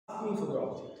ask me for the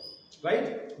object.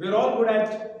 Right? We are all good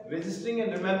at registering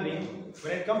and remembering.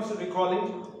 When it comes to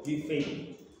recalling, we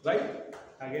fail. Right?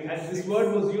 Again, and this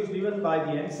word was used even by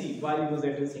the MC while he was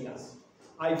addressing us.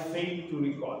 I failed to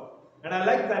recall. And I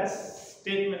like that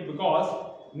statement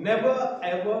because never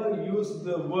ever use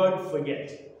the word forget.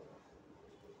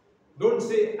 Don't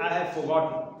say I have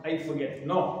forgotten, I forget.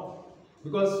 No.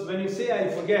 Because when you say I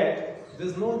forget,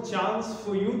 there's no chance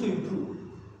for you to improve.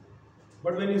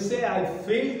 But when you say I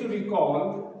fail to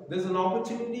recall, there's an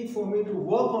opportunity for me to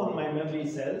work on my memory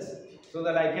cells so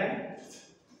that I can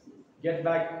get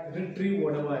back, retrieve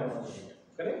whatever I want to do.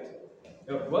 Correct?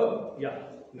 Your verb? Yeah.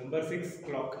 Number 6,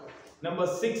 clock. Number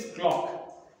 6, clock.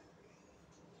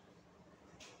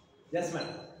 Yes, ma'am.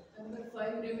 Number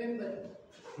 5, remember.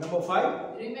 Number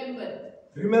 5? Remember.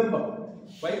 Remember.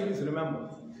 Why is remember?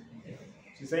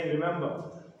 She's saying remember.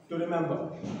 To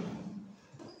remember.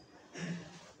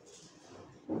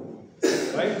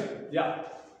 Right? Yeah.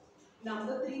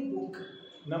 Number 3, book.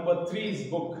 Number 3 is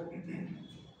book.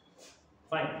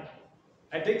 Fine.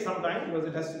 I take some time because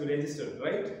it has to be registered,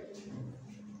 right?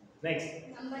 Next.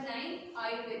 Number 9,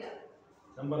 Ayurveda.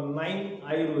 Number 9,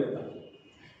 Ayurveda.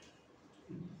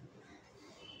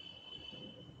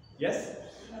 Yes?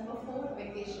 Number 4,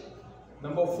 vacation.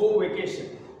 Number 4,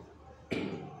 vacation.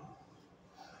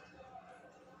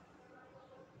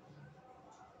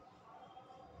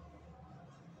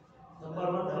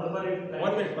 Number 8.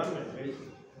 1 minute.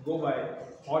 We'll go by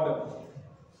order.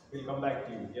 We'll come back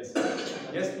to you. Yes.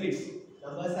 Yes, please.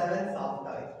 Number 7, soft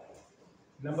toy.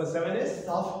 Number 7 is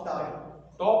Soft toy.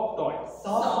 top toy.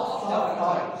 Soft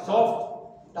toy.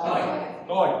 Soft Toy.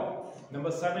 toy.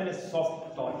 Number 7 is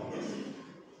soft toy.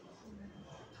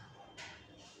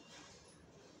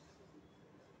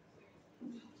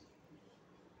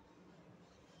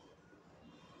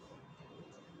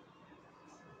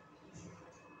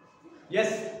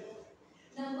 Yes.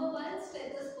 Number 1,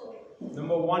 stethoscope.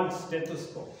 Number 1,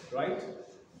 stethoscope. Right?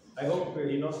 I hope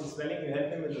he knows the spelling. You help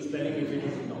him with the spelling if he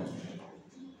doesn't know.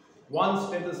 1,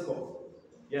 stethoscope.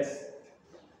 Yes.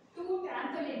 2,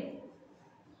 trampoline.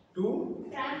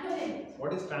 2, Trampoline.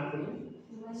 what is trampoline?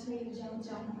 You must make jump.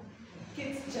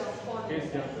 Kids jump on Kids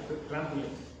it. jump.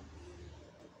 Trampoline.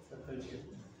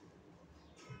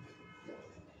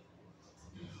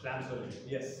 Trampoline.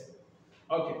 Yes.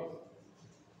 Okay.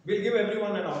 We'll give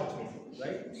everyone an opportunity,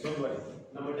 right? Don't worry.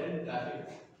 Number 10, traffic.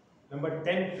 Number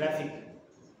 10, traffic.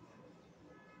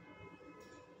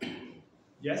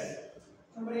 Yes?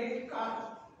 Number 8,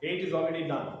 car. 8 is already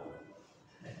done.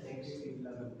 Next is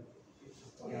 11.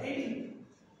 18.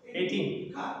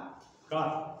 18, Car.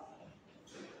 car.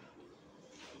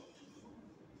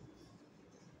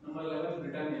 Number 11,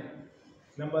 Britannia.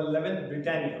 Number 11,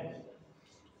 Britannia.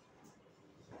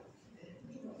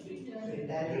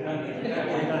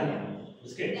 Britannia.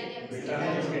 Biscuit.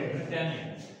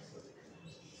 Britannia.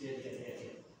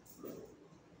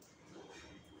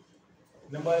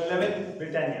 Number 11,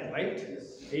 Britannia, right?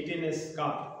 18 is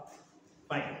car.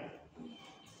 Fine.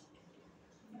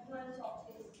 Number 1, chalk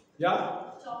piece. Yeah?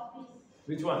 Chalk piece.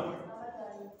 Which one? Number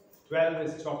 12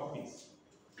 is chalk piece.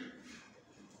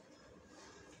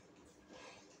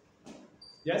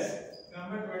 Yes?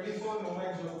 Number 24,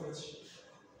 Novak Djokovic.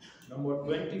 Number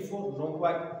 24,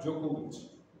 Novak Djokovic.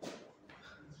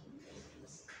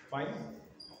 Fine.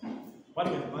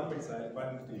 1 minute, sir. I'll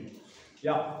find it to you.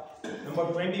 Yeah. Number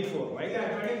 24, right?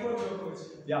 Yeah, 24, Djokovic.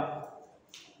 Yeah.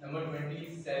 Number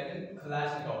 27,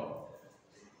 Kalashnikov.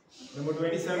 Number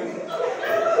 27.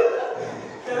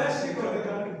 Kalashnikov, the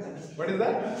gun. What is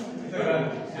that?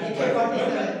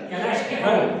 AK-47.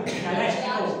 Kalashnikov.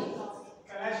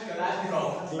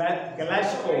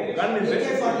 Kalashnikov. Gun is it?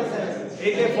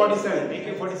 AK-47.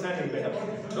 AK-47 is better.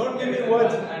 Don't give me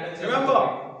words. Remember,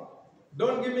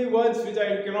 don't give me words which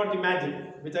I cannot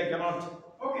imagine, which I cannot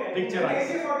Okay. picturize.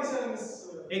 AK-47 is.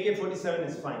 AK-47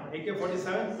 is fine.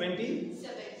 AK-47,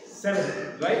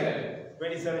 27, right?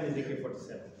 27 is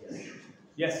AK-47. Yes.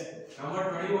 Yes. Number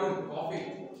 21, coffee.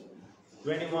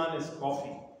 21 is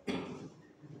coffee.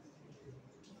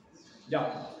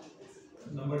 Yeah.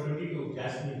 Number 22,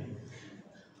 jasmine.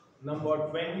 Number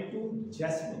 22,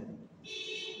 jasmine.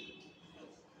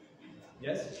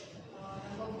 Yes.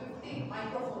 Number 15,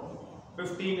 microphone.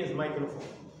 15 is microphone.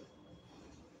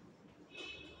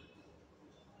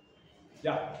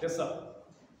 Yeah. Yes, sir.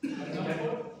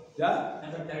 Yeah.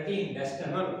 Number 13, duster.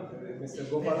 No, Mr.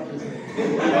 Gopal.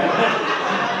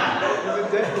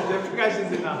 Prakash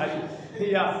is in a hurry.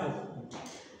 Yeah.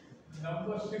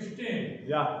 Number 16,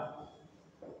 Yeah.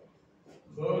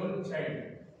 girl child.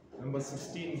 Number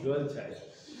 16, girl child.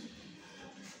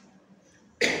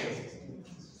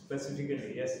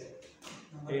 Specifically, yes.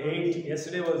 8.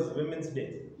 Yesterday was Women's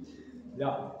Day.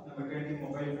 Yeah. Number 20,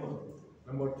 mobile phone.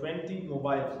 Number 20,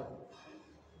 mobile phone.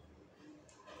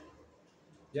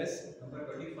 Yes? Number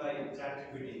 25,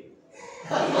 ChatGPT.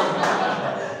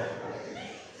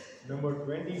 Number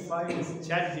 25 is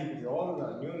ChatGPT.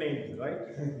 All new names, right?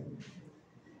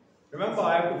 Remember,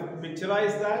 I have to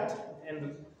picturize that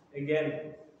and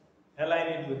again align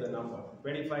it with the number.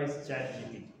 25 is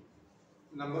ChatGPT.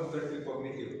 Number 30,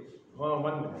 cognitive. Oh,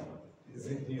 1 minute. Is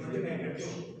it easier? 29,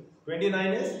 Neptune.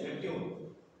 29 is Neptune.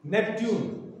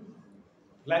 Neptune.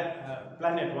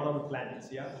 Planet, one of the planets,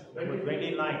 yeah? Number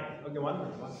 29. Okay, 1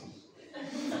 minute.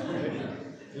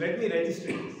 Let me register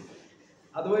it.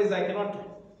 Otherwise, I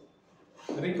cannot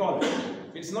recall it.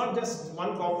 It's not just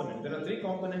one component. There are 3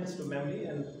 components to memory: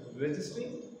 and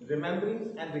registering,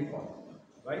 remembering, and recalling.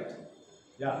 Right?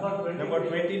 Yeah. Number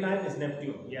 29 is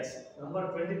Neptune. Yes. Number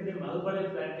 23, Mulberry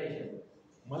Plantation.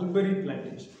 Mulberry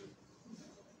plantation.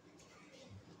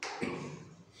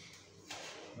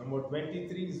 Number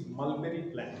 23 is Mulberry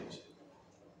plantation.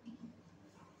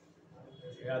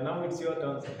 Yeah, now it's your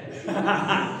turn.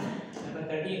 Number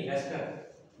 13, duster.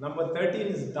 Number 13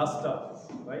 is duster,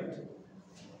 right?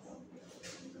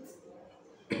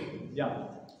 Yeah.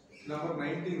 Number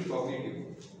 19, cognitive.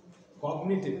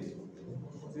 Cognitive.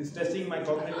 He's testing my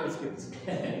cognitive skills.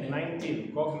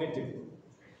 19, cognitive.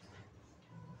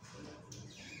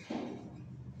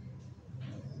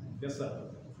 Yes, sir.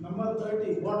 Number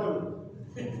 30, bottle.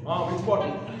 Which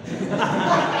bottle?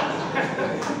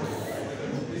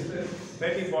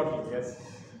 30 bottle, yes.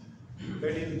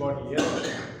 13 bottle, yes.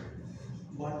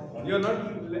 You're not,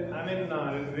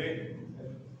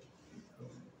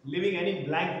 leaving any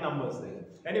blank numbers there.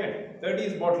 Anyway, 30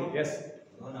 is bottle, yes.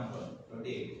 No number.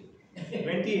 28.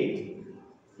 28.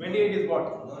 28 is what?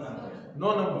 No number.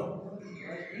 No number.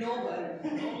 No word.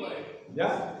 No word.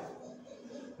 Yeah?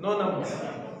 No number.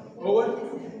 Over?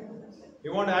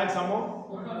 You want to add some more?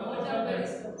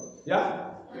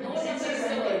 Yeah?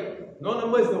 No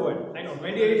number is the word. I know.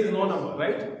 28 is no number,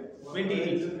 right?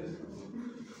 28.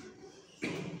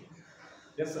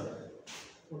 Yes, sir.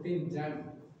 14, Jam.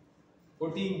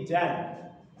 14, jam.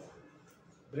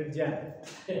 Bread jam.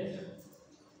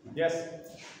 Yes.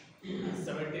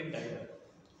 17, Tiger.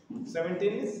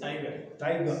 17 is Tiger.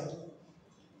 tiger.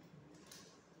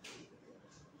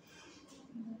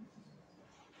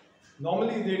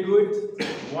 Normally they do it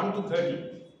 1 to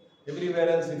 30. Everywhere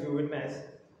else, if you witness,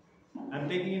 I'm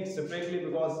taking it separately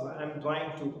because I'm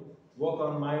trying to work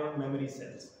on my own memory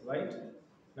cells, right?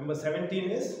 Number 17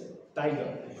 is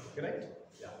tiger, correct?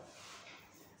 Yeah.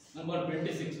 Number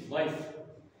 26, wife.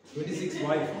 26,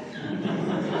 wife.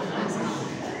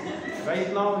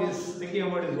 Right now he's thinking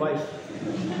about his wife.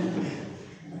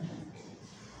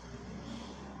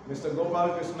 Mr. Gopal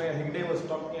Krishna Hegde was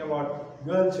talking about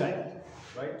girl child,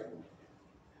 right?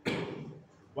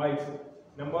 Wife.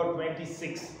 Number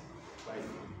 26, wife.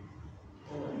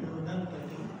 Oh, you've done 30.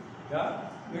 Yeah?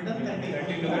 You've done 30.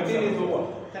 13 is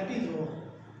over. 30 is over.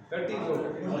 30 is over.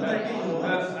 30 is over.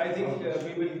 I think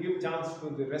we will give chance to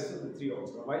the rest of the 3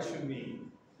 also. Why should we?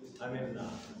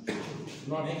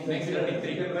 Not Next consider-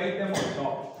 33. You can write them on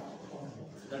top.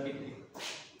 33.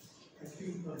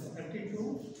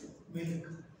 32, milk.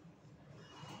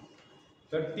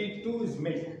 32 is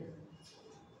milk.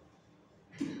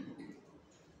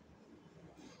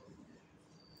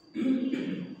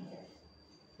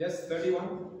 Yes, 31.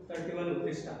 31,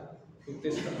 Utthishta.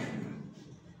 Utthishta.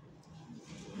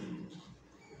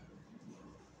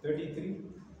 33.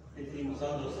 33,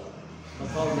 Masala dosa.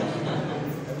 Masala.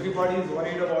 Everybody is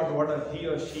worried about what he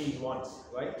or she wants,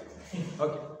 right?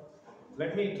 Okay.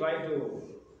 Let me try to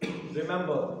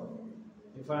remember.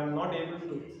 If I am not able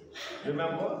to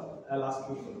remember, I'll ask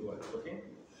you for the word, okay?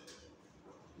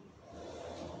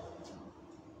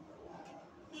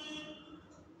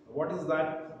 What is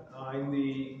that in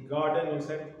the garden you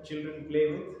said children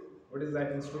play with? What is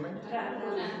that instrument?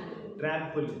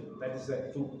 Trampoline. That is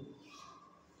a 2.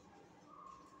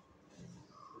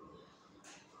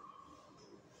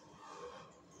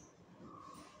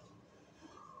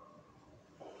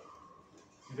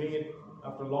 Doing it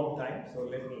after a long time, so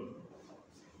let me.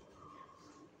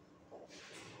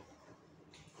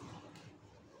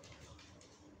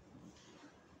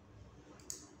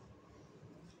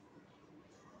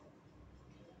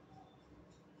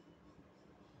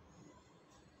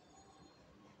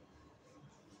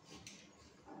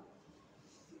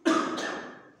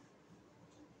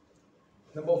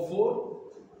 Number 4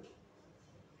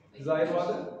 is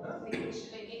Ayurveda. Huh?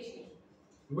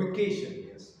 Vacation,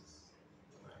 yes.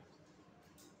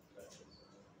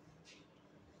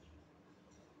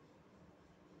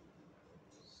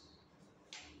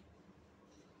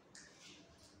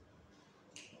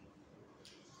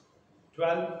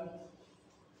 12.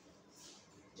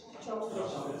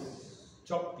 Chocolate.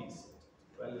 Chalk piece.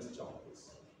 12 is chalk piece.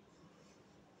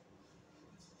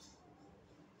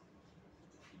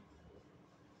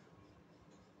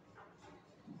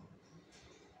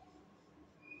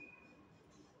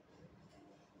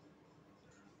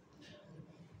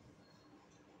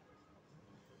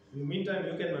 In the meantime,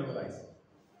 you can memorize.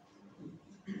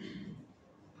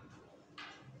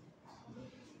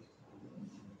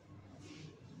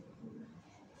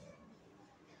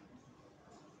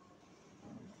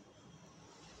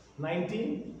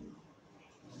 $19.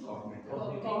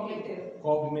 Cognitive.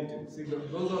 Cognitive. See,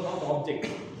 those are not objects,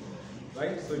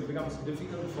 right? So it becomes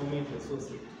difficult for me to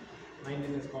associate.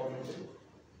 19 is cognitive.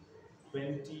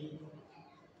 20.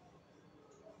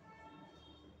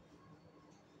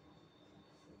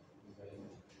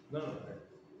 No,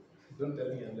 don't tell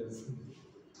me unless.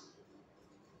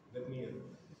 Let me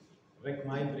wreck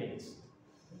my brains.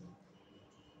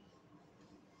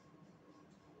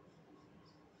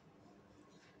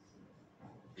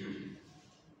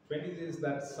 Is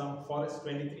that some forest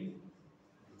 23?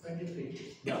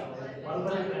 23. Yeah.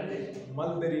 Mulberry plantation.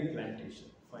 Mulberry plantation.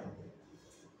 Fine.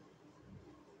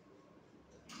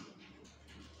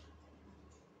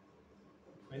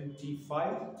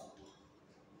 25.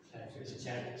 It's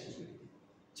chat.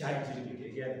 Chat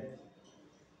GPT again.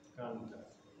 Can't.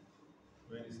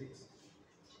 26.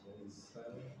 27.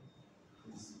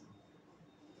 Is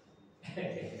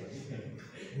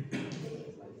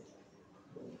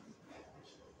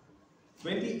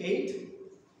 28.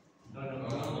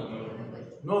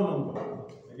 No number.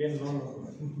 Again, no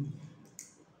number.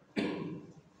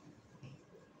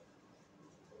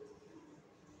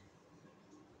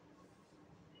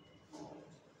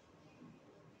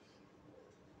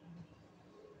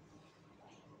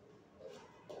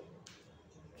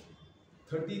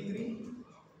 $33.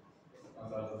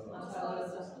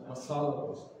 Masala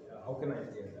roast. Yeah, how can I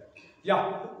get that?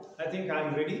 Yeah, I think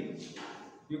I'm ready.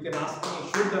 You can ask me,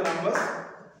 shoot the numbers.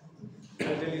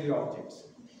 I'll tell you the objects.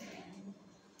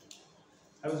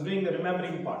 I was doing the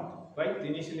remembering part, right?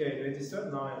 Initially I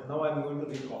registered, now I'm going to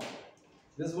recall.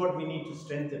 This is what we need to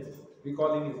strengthen.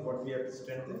 Recalling is what we have to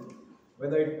strengthen.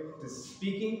 Whether it is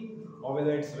speaking or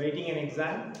whether it's writing an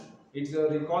exam, it's your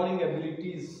recalling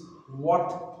abilities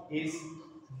what is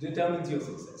determines your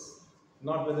success.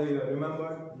 Not whether you are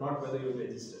remembered, not whether you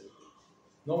registered.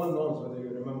 No one knows whether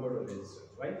you remembered or registered,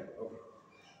 right? Okay.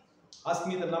 Ask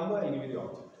me the number, I'll give you the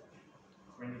object.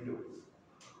 22.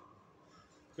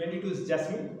 22 is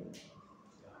Jasmine.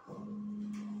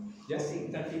 Yes.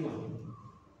 31.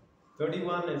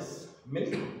 31 is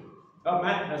milk. Oh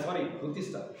man, sorry,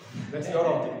 Utthishta. That's your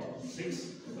object.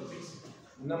 6.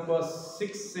 Number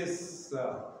 6 is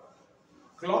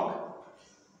clock.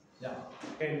 Yeah.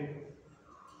 10.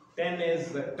 10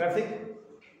 is traffic.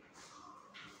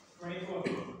 24.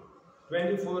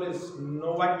 24 is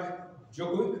Novak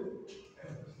Djokovic.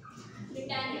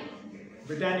 Britannia.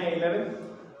 Britannia 11.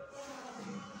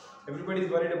 Everybody is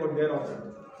worried about their object.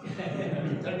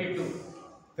 32.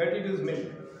 32 is milk.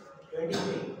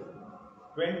 23.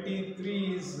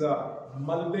 23 is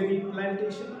mulberry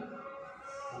plantation.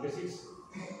 26.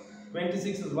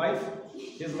 26 is wife.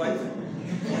 His wife. 29.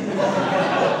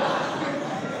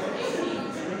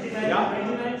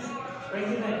 Yeah.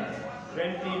 29.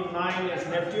 29 is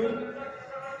Neptune.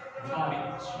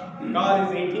 Orange. Car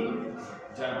is 18.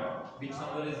 Jam. Which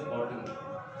number is bottle?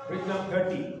 Which number?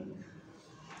 30.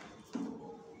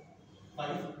 5.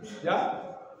 Yeah.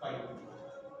 5.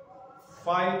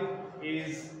 5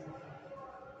 is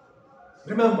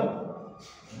remember.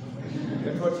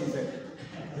 That's what she said.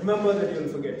 Remember that you will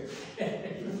forget.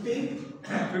 15.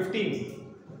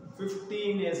 15.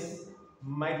 15 is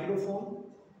microphone.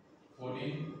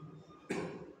 14.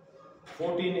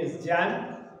 14 is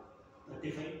jam.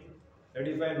 35.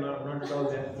 35 not at all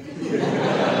there.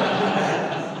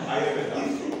 Ayurveda.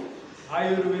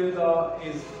 Ayurveda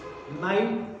is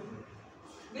 9.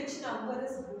 Which number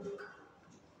is book?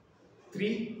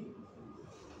 3.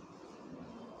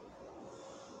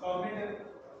 Cognitive.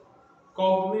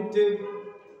 Cognitive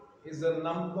is a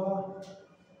number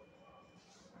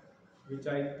which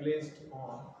I placed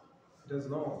on. There's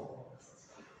no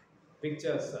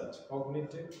picture as such.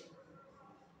 Cognitive.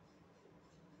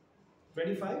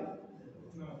 25?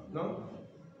 No. No?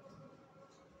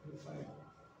 25.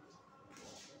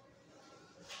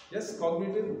 Yes,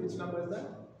 cognitive. Which number is that?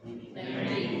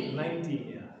 19. 19,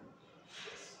 yeah.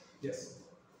 Yes.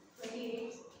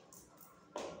 28.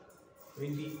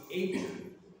 28.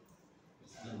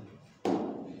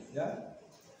 Yeah.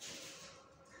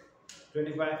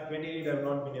 25, 28 I have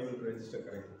not been able to register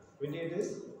correctly. 28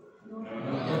 is No.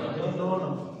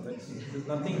 There's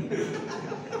nothing.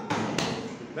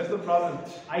 That's the problem.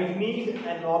 I need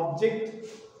an object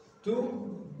to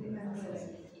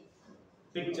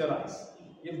picturize.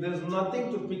 If there's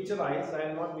nothing to picturize, I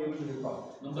will not be able to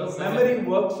recall. So memory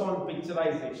works on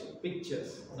picturization,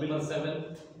 pictures. Number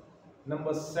 7.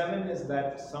 Number 7 is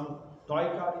that some toy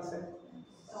car, he said?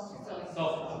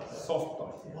 Soft. Soft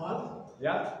toy. Ball.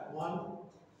 Yeah? One.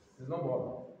 There's no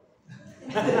ball.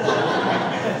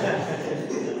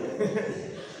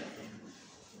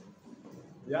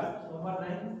 Yeah? Number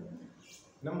 9.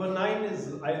 Number 9 is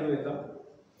Ayurveda.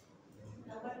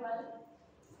 Number 12.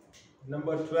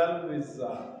 Number 12 is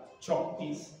chalk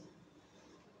piece.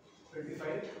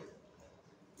 25.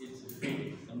 It's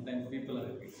repeating. Sometimes people are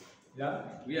repeating. Yeah?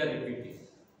 We are repeating.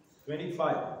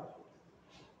 25.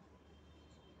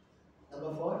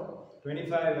 Number 4.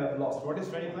 25 I've lost. What is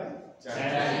 25?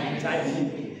 Child.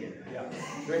 Yeah.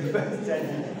 25 is child.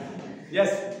 Yes.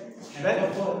 Then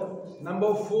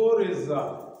number 4 is,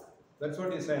 that's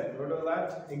what he said. What was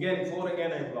that? Again, 4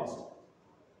 again I've lost.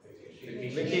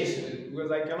 Vacation.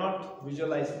 Because I cannot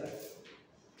visualize that.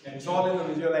 It's all in the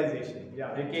visualization.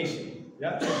 Yeah, vacation.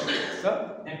 Yeah.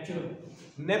 Sir? Neptune.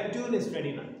 Neptune is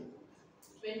 29.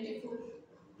 24.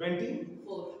 20?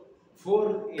 4.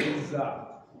 4 is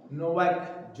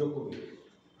Novak Djokovic.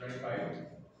 25.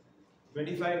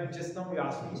 25, just now you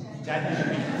asked me.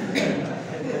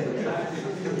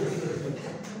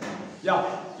 Yeah,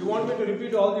 you want me to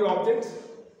repeat all the objects?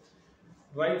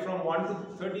 Right from 1 to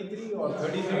 33 or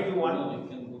 33 to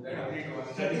 1?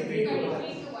 33 to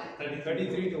 1.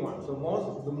 33 to 1.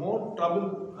 So the more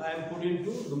trouble I am put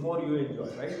into, the more you enjoy,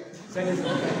 right? Sadism.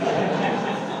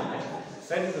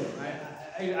 Sadism.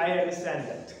 I understand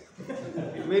that.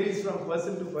 It varies from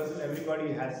person to person.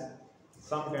 Everybody has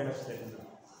some kind of sadism.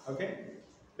 Okay?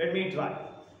 Let me try.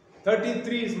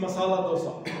 33 is masala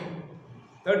dosa.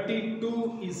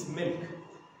 32 is milk.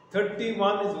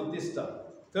 31 is Utthishta.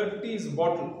 30 is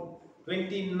bottle.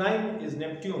 29 is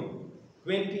Neptune.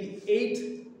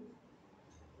 28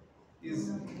 is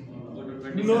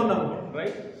no number,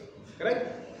 right? Correct?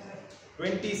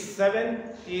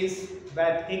 27 is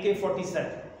that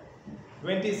AK-47.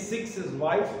 26 is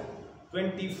wife.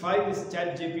 25 is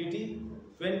ChatGPT.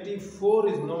 24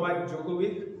 is Novak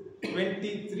Djokovic.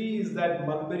 23 is that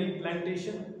mulberry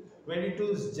plantation.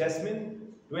 22 is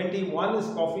jasmine. 21 is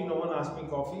coffee. No one asked me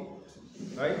coffee,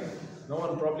 right? No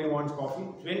one probably wants coffee.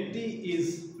 20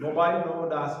 is mobile. No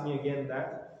one asked me again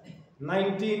that.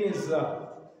 19 is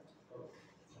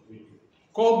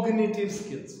cognitive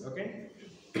skills. Okay.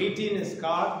 18 is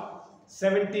car.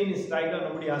 17 is tiger.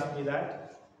 Nobody asked me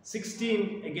that.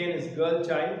 16 again is girl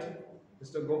child.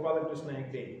 Mr. Gopalakrishna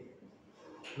Hegde.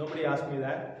 Nobody asked me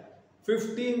that.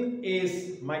 15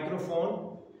 is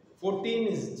microphone. 14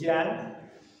 is jam.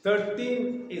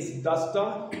 13 is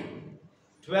duster.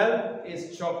 12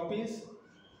 is chalk piece.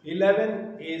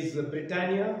 11 is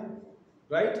Britannia,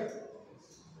 right?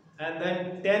 And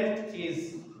then 10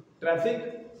 is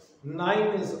traffic. 9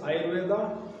 is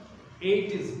Ayurveda.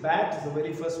 8 is bat, the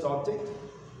very first object.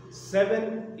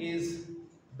 7 is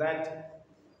that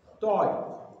toy,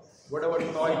 whatever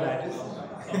toy that is.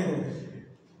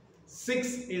 6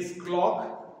 is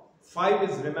clock. 5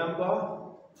 is remember.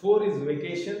 4 is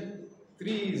vacation.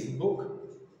 3 is book.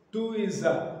 2 is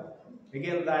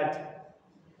again that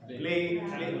play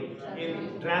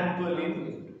in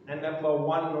trampoline. And number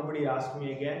 1, nobody asked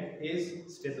me again,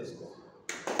 is stethoscope.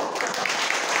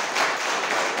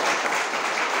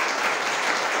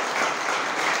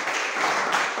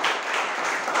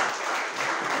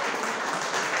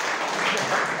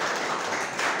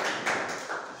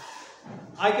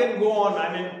 I can go on.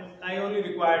 I mean, I only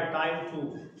require time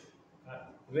to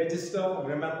register,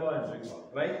 remember, and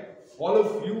recall, right? All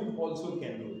of you also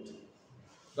can do it,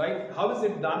 right? How is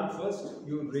it done? First,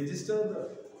 you register the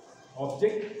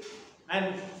object,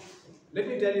 and let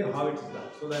me tell you how it is done,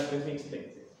 so that let me explain.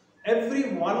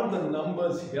 Every one of the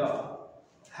numbers here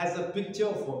has a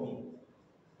picture for me.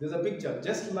 There's a picture,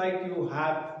 just like you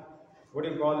have, what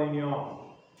do you call in your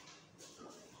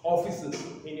offices,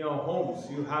 in your homes,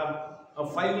 you have a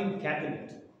filing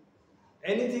cabinet.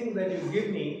 Anything that you give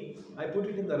me, I put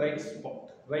it in the right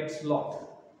spot, right slot.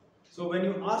 So when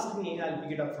you ask me, I'll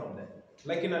pick it up from there.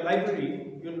 Like in a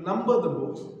library, you number the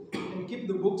books and keep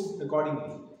the books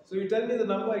accordingly. So you tell me the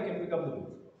number, I can pick up the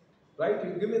book. Right?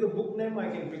 You give me the book name, I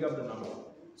can pick up the number.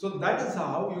 So that is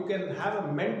how you can have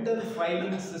a mental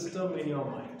filing system in your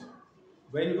mind,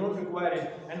 where you don't require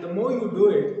it. And the more you do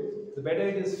it, the better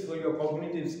it is for your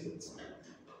cognitive skills.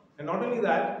 And not only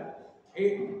that,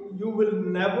 you will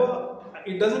never,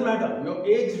 it doesn't matter, your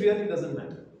age really doesn't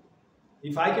matter.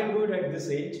 If I can do it at this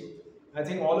age, I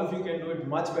think all of you can do it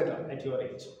much better at your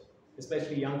age,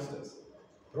 especially youngsters.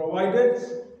 Provided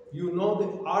you know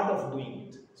the art of doing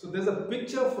it. So there's a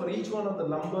picture for each one of the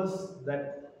numbers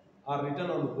that are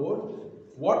written on the board.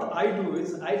 What I do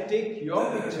is I take your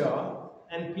picture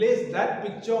and place that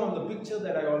picture on the picture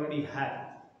that I already had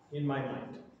in my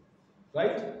mind.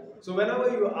 Right? So whenever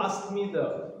you ask me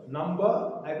the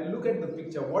number, I will look at the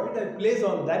picture. What did I place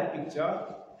on that picture?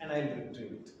 And I'll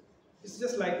retrieve it. It's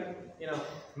just like,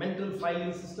 mental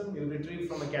filing system you retrieve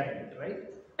from a cabinet, right?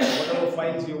 Whatever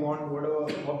files you want, whatever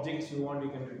objects you want,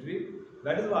 you can retrieve.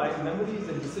 That is why memory is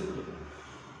a discipline.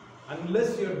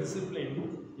 Unless you are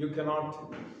disciplined, you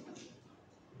cannot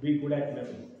be good at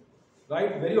memory.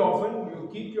 Right? Very often you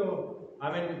keep your,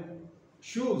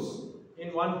 shoes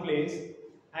in one place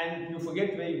and you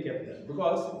forget where you kept them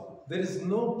because there is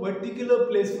no particular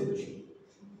place for the shoe.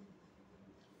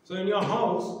 So in your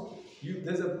house,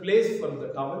 there's a place for the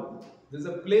towel, there's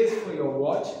a place for your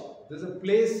watch, there's a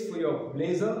place for your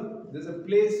blazer, there's a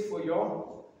place for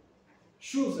your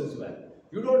shoes as well.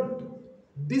 You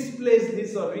don't displace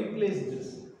this or replace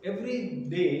this. Every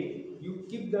day you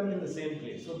keep them in the same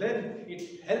place. So then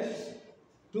it helps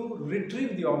to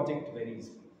retrieve the object very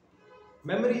easily.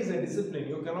 Memory is a discipline.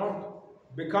 You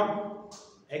cannot become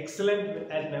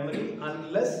excellent at memory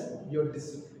unless you're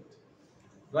disciplined.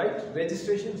 Right?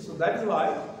 Registration. So that is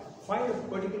why find a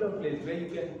particular place where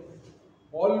you can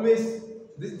always,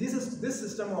 this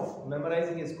system of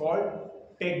memorizing is called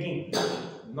pegging,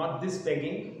 not this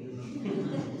pegging.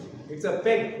 It's a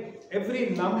peg.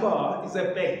 Every number is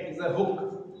a peg, is a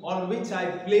hook on which I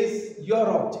place your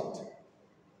object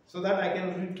so that I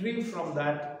can retrieve from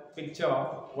that picture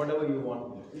whatever you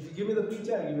want. If you give me the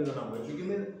picture, I'll give you the number. If you give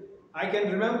me, I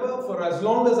can remember for as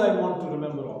long as I want to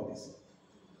remember all this.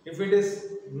 If it is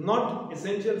not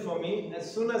essential for me,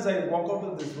 as soon as I walk out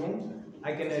of this room,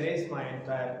 I can erase my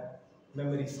entire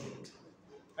memory state.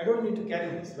 I don't need to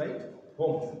carry this, right?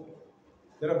 Home.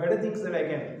 There are better things that I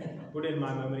can put in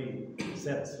my memory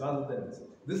cells rather than this.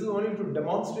 This is only to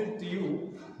demonstrate to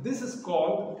you, this is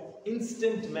called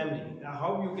instant memory.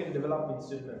 How you can develop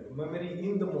instant memory. Memory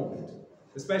in the moment.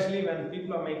 Especially when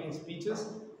people are making speeches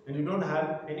and you don't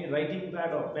have any writing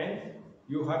pad or pen,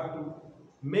 you have to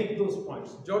make those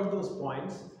points, jot those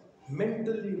points.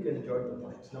 Mentally you can jot the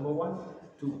points. Number 1,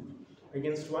 2.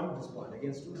 Against 1, this point.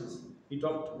 Against 2, this. He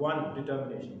talked 1,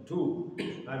 determination. 2,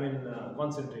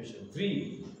 concentration.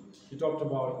 3, he talked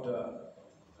about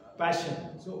passion.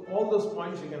 So all those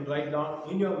points you can write down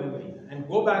in your memory and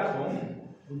go back home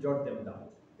and jot them down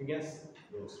against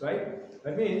those, right?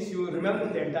 That means you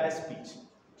remember the entire speech.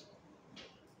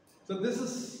 So this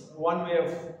is one way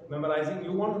of memorizing.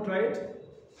 You want to try it?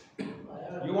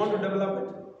 You want to develop it?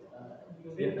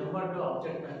 You need number to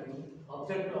object mapping.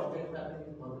 Object to object mapping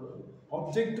is possible.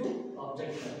 Object to?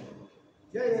 Object mapping.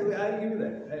 Yeah, I'll give you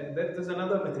that. There's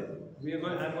another method.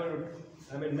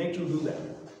 I'm going to make you do that.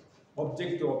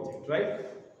 Object to object, right?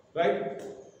 Right?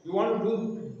 You want to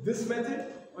do this method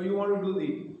or you want to do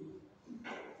the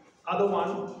other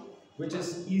one, which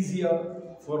is easier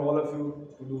for all of you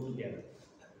to do together?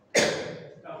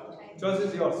 Choice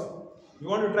is yours. You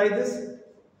want to try this?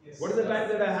 Yes. What is the time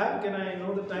that I have? Can I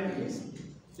know the time, please?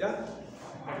 Yeah?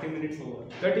 30 minutes over.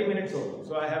 30 minutes over.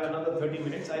 So I have another 30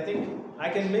 minutes. I think I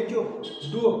can make you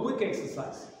do a quick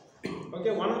exercise.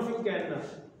 Okay, one of you can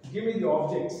give me the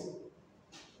objects.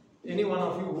 Any one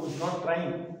of you who's not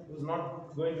trying, who's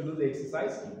not going to do the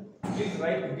exercise, please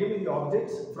give me the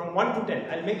objects from 1 to 10.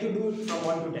 I'll make you do it from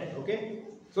 1 to 10, okay?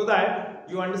 So that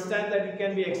you understand that it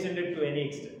can be extended to any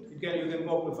extent. You can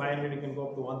go up to 500, you can go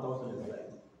up to 1000 as well.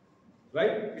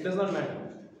 Right? It does not matter.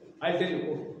 I'll tell you.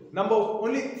 Okay. Number,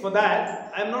 only for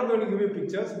that, I'm not going to give you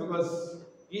pictures because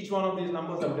each one of these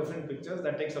numbers have different pictures.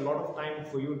 That takes a lot of time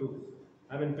for you to,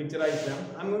 picturize them.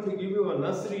 I'm going to give you a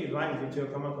nursery rhyme which you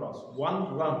have come across.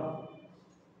 1 run,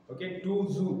 okay, 2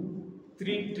 zoo,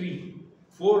 3 tree,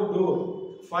 4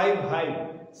 door, 5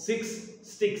 hide, 6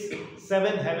 sticks,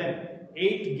 7 heaven,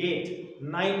 8 gate,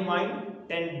 9 wine,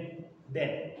 10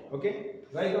 dead. Okay,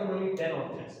 write down only 10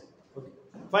 objects. Okay,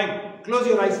 fine. Close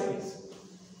your eyes, please.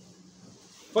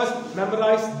 First,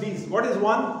 memorize these. What is 1?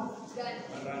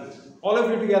 Run. All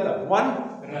of you together.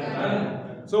 1.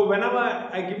 Run. So whenever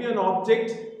I give you an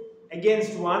object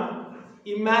against 1,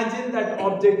 imagine that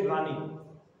object running.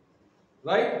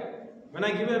 Right? When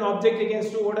I give you an object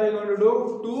against 2, what are you going to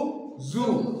do? 2,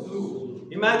 zoo.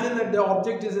 Imagine that the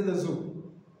object is in the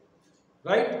zoo.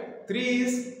 Right? 3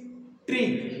 is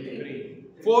tree.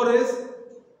 4 is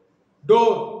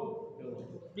door.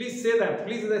 Please say that.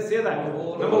 Please say that.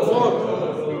 Number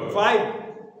 4. 5.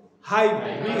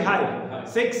 Hide. Beehive.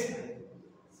 6.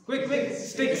 Quick, quick.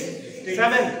 Sticks. 7.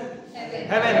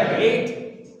 Heaven.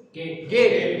 8.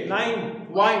 Gate. 9.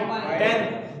 Wine.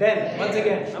 10. Den. Once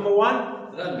again. Number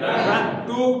 1. Run.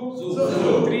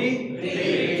 2.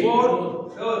 3. 4.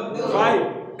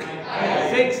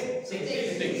 5.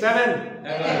 6. 7.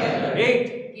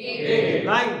 8.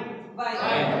 9.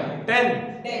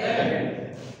 10.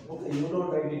 Okay, you don't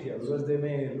write it here because they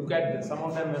may look at this. Some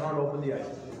of them may not open the eyes.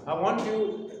 I want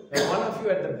you, one of you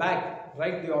at the back,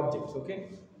 write the objects, okay?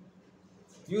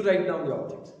 You write down the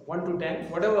objects, 1 to 10,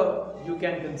 whatever you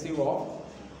can conceive of,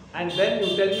 and then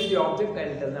you tell me the object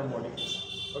and tell them what it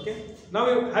is, okay?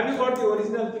 Now, have you got the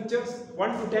original pictures,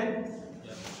 1 to 10?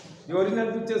 Yeah. The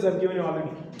original pictures I've given you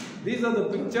already. These are the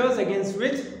pictures against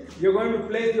which you're going to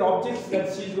place the objects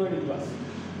that she's going to give us.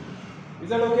 Is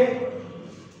that okay?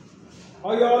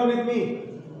 Are you all with me?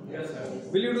 Yes, sir.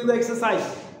 Will you do the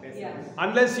exercise? Yeah.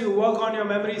 Unless you work on your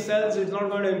memory cells, it's not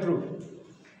going to improve.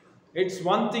 It's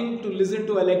one thing to listen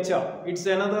to a lecture. It's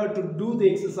another to do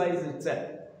the exercise itself.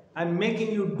 And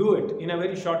making you do it in a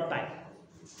very short time.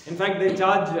 In fact, they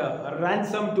charge a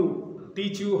ransom to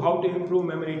teach you how to improve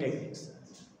memory techniques.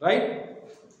 Right?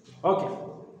 Okay.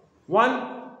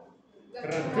 1.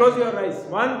 Close your eyes.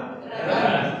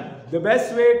 1. The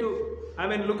best way to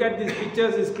look at these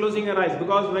pictures is closing your eyes,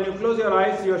 because when you close your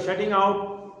eyes, you are shutting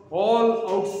out all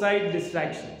outside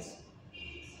distractions.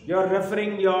 You are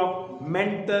referring your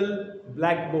mental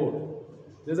blackboard.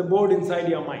 There's a board inside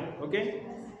your mind, okay?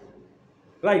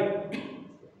 Right.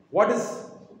 What is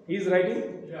he is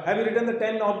writing? Yeah. Have you written the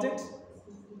 10 objects?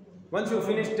 Once you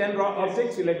finish 10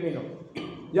 objects, you let me know.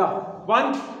 Yeah.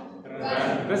 1.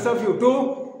 Rest of you.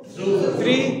 2.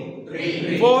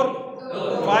 3.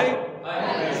 4.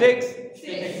 5. 6.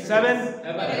 7,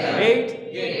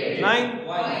 8, 9,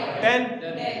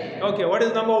 10. Okay, what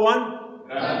is number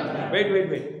 1?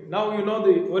 Wait. Now you know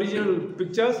the original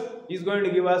pictures. He's going to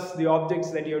give us the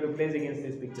objects that you have to place against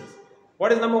these pictures.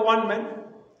 What is number 1, man?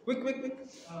 Quick.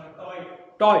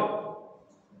 Toy.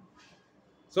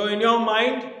 So in your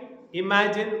mind,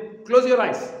 imagine, close your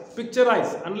eyes,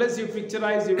 picturize. Unless you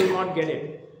picturize, you will not get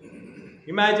it.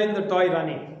 Imagine the toy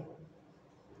running.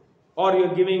 Or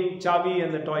you're giving chavi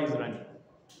and the toy is running.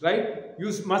 Right?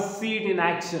 You must see it in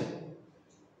action.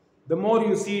 The more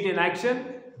you see it in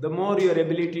action, the more your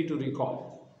ability to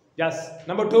recall. Yes.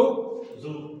 Number 2?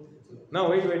 Zoo. No,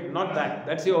 wait, not that.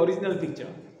 That's your original picture.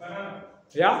 Banana.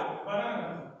 Yeah?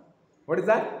 Banana. What is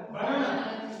that?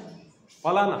 Banana.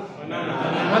 Banana.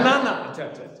 Banana.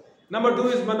 Achha. Number 2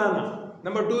 is banana.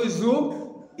 Number 2 is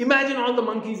zoo. Imagine all the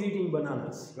monkeys eating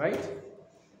bananas. Right?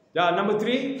 Yeah. Number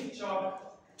 3?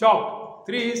 Chalk.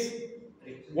 3 is,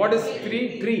 what is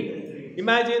 3? Tree.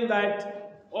 Imagine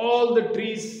that all the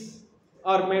trees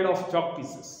are made of chalk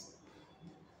pieces.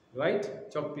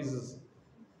 Right? Chalk pieces.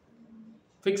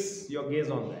 Fix your gaze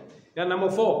on that. Yeah, number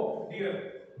 4.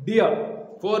 Deer.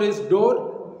 4 is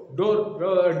door.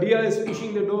 Deer is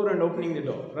pushing the door and opening the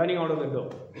door. Running out of the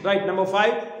door. Right. Number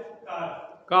 5?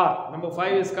 Car. Number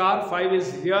 5 is car. 5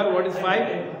 is here. What is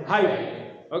 5? Hive.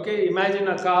 Okay, imagine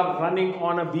a car running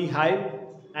on a beehive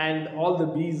and all the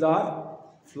bees are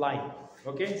flying.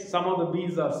 Okay, some of the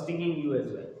bees are stinging you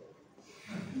as well.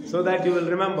 So that you will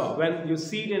remember, when you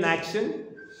see it in action,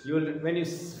 when you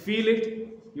feel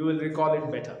it, you will recall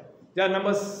it better. Yeah,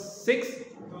 number 6?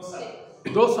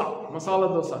 Dosa. Masala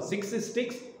dosa. 6 is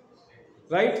sticks.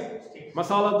 Right?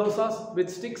 Masala dosas with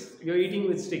sticks. You're eating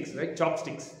with sticks, right?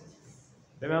 Chopsticks.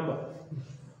 Remember.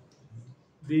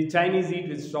 The Chinese eat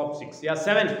with chopsticks. Yeah,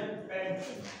 7.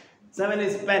 7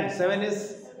 is pen. 7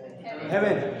 is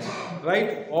heaven.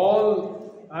 Right?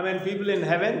 All, people in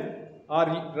heaven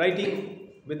are writing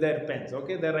with their pens.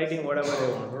 Okay? They're writing whatever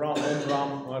they want.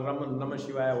 Ram, or Raman, Namah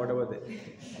Shivaya, whatever they.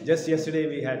 Just yesterday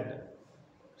we had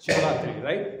Shivratri,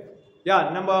 right?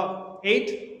 Yeah, number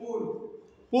 8.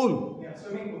 Pool. Yeah,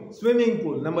 swimming pool. Swimming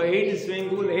pool. Number 8 is swimming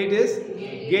pool. 8 is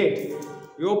gate.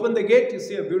 You open the gate, you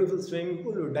see a beautiful swimming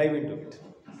pool, you dive into it.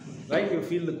 Right? You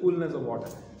feel the coolness of water.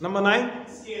 Number 9?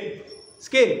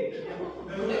 Scale.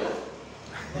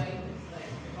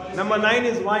 Number 9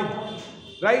 is wine.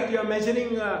 Right? You are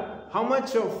measuring how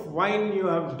much of wine you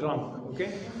have drunk.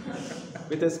 Okay?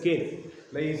 With a scale.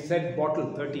 Like you said,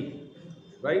 bottle 30.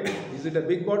 Right? Is it a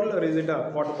big bottle or is it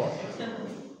a water bottle?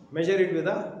 Measure it with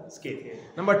a scale.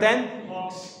 Number 10?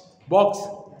 Box.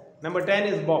 Number 10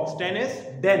 is box. 10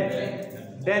 is den.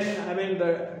 Den,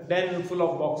 the den full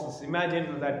of boxes.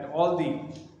 Imagine that all the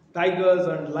tigers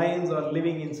and lions are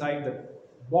living inside the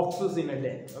boxes in a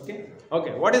den. Okay?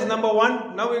 Okay. What is number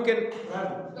 1? Now you can...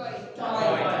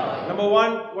 Toy. Number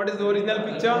 1, what is the original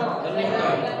picture?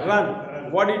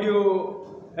 Run. What did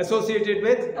you associate it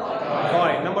with?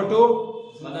 Toy. Number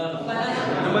 2?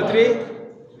 Banana. Number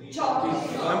 3.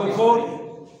 Chocolate. Number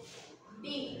 4.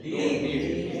 Tea.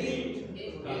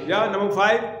 Yeah, number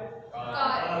 5.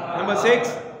 Car. Number 6.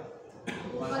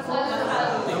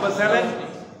 Masala. Number 7.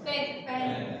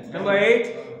 Pen. Number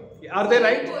 8. Are they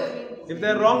right? If they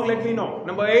are wrong, let me know.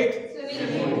 Number 8.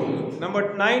 Swimming pool.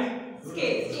 Number 9.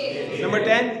 Skate. Number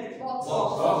 10.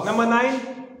 Box. Number 9.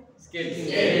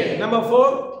 Scale. Number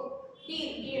 4.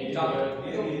 Tea.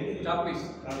 Chop piece.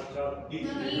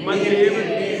 You must be able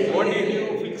to. What did you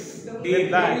fix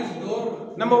with that?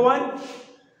 Door. Number 1.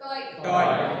 Toy. Toy.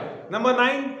 Number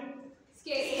 9.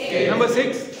 Skate. Number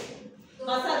 6.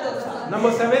 Masala.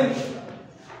 Number 7.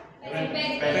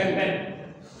 Pen.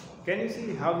 Can you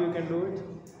see how you can do it?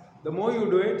 The more you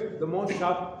do it, the more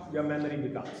sharp your memory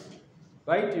becomes.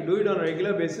 Right? You do it on a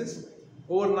regular basis.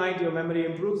 Overnight your memory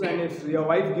improves, and if your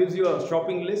wife gives you a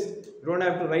shopping list, you don't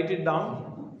have to write it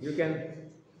down. You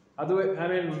can, otherwise, I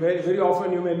mean, very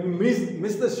often you may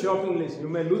miss the shopping list. You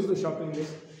may lose the shopping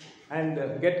list and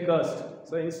get cursed.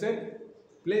 So instead,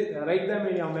 write them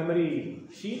in your memory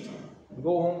sheet.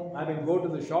 Go home. I mean, go to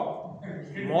the shop,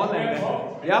 mall, and then,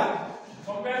 yeah.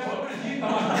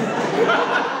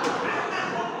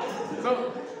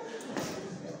 So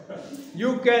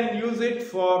you can use it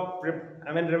for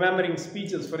remembering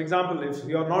speeches. For example, if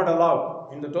you are not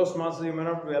allowed in the Toastmasters, you may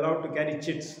not be allowed to carry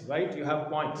chits, right? You have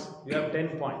points. You have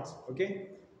 10 points. Okay,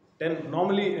 10.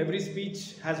 Normally, every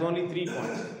speech has only 3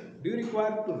 points. Do you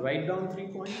require to write down 3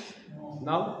 points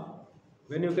now,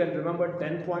 when you can remember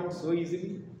 10 points so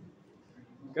easily?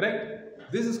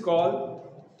 Correct? This is called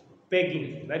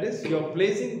pegging. That is, you are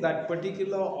placing that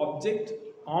particular object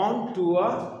onto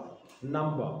a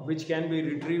number which can be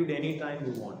retrieved anytime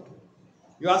you want.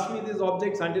 You ask me these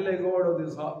objects until I go out of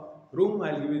this room,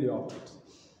 I'll give you the objects.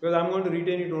 Because I'm going to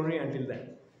retain it only until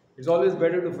then. It's always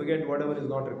better to forget whatever is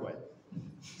not required.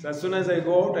 So as soon as I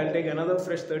go out, I'll take another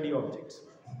fresh 30 objects.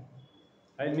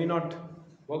 I may not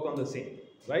work on the same.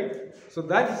 Right? So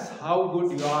that's how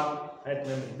good you are at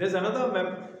memory. There's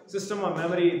another system of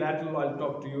memory that I'll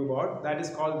talk to you about. That is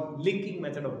called linking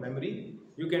method of memory.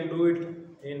 You can do it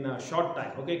in a short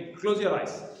time. Okay, close your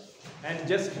eyes and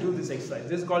just do this exercise.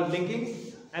 This is called linking,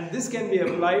 and this can be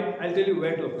applied. I'll tell you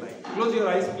where to apply. Close your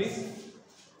eyes, please.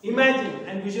 Imagine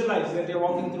and visualize that you're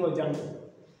walking through a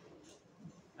jungle.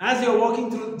 As you're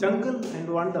walking through the jungle, and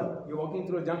wonder, you're walking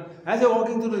through a jungle. As you're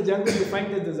walking through the jungle, you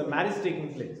find that there's a marriage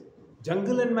taking place.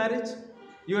 Jungle and marriage.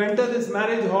 You enter this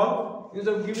marriage hall.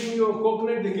 Instead of giving you a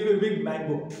coconut, they give you a big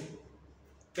mango.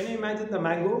 Can you imagine the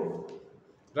mango?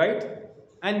 Right?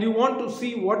 And you want to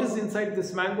see what is inside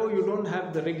this mango. You don't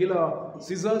have the regular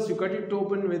scissors. You cut it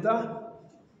open with a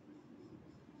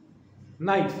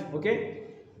knife. Okay?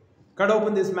 Cut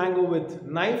open this mango with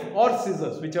knife or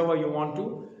scissors, whichever you want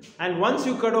to. And once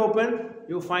you cut open,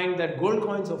 you find that gold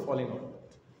coins are falling out.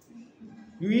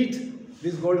 You eat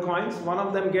these gold coins. One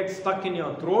of them gets stuck in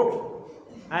your throat.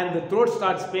 And the throat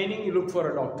starts paining. You look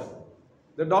for a doctor.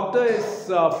 The doctor is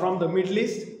from the Middle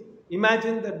East.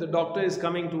 Imagine that the doctor is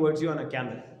coming towards you on a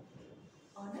camel.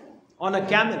 On a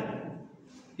camel.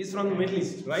 He's from the Middle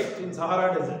East, right? In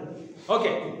Sahara Desert.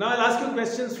 Okay, now I'll ask you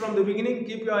questions from the beginning.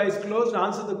 Keep your eyes closed.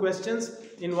 Answer the questions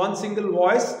in one single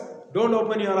voice. Don't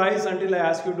open your eyes until I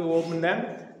ask you to open them.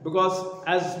 Because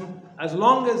as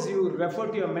long as you refer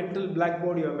to your mental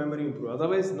blackboard, your memory improves.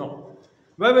 Otherwise, no.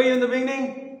 Where were you in the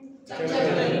beginning?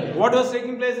 Jungle. What was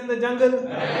taking place in the jungle?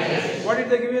 Marriage. What did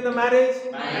they give you in the marriage?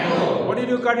 Mango. What did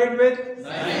you cut it with?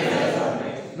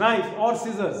 Knife or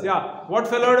scissors. Yeah. What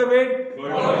fell out of it?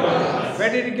 Where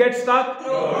did it get stuck?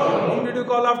 Whom did you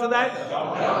call after that?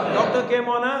 Doctor came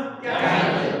on a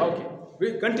camel. Okay.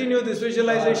 We continue this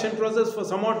visualization process for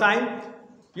some more time.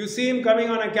 You see him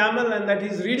coming on a camel, and that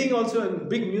he's reading also a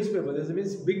big newspaper. There's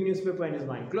a big newspaper in his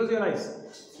mind. Close your eyes.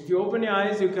 If you open your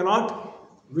eyes, you cannot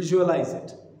visualize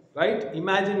it. Right?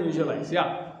 Imagine, visualize.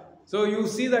 Yeah. So you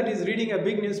see that he's reading a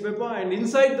big newspaper, and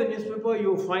inside the newspaper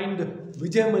you find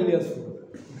Vijay Mallya's photo.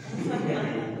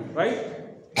 Right?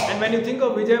 And when you think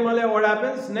of Vijay Mallya, what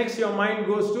happens? Next your mind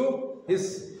goes to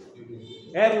his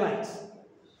airlines.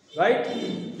 Right?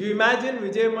 You imagine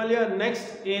Vijay Mallya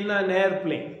next in an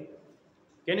airplane.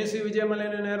 Can you see Vijay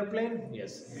Mallya in an airplane?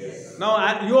 Yes.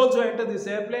 Now you also enter this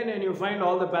airplane and you find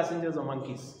all the passengers are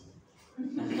monkeys.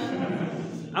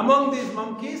 Among these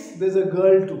monkeys, there's a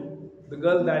girl too. The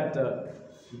girl that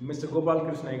Mr. Gopal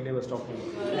Krishna Hegde was talking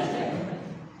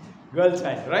about. Girl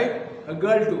child, right? A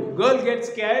girl too. Girl gets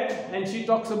scared and she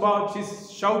shouts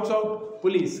out,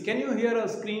 police. Can you hear her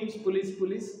screams, police,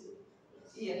 police?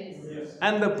 Yes.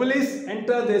 And the police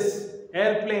enter this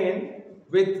airplane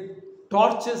with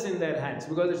torches in their hands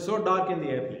because it's so dark in the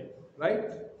airplane,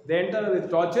 right? They enter with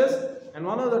torches and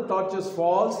one of the torches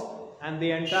falls and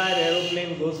the entire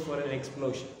aeroplane goes for an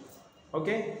explosion.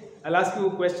 Okay? I'll ask you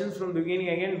questions from the beginning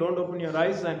again. Don't open your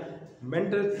eyes and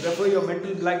refer your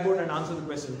mental blackboard and answer the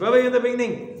questions. Where were you in the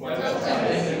beginning?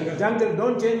 Jungle.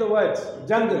 Don't change the words.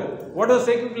 Jungle. What was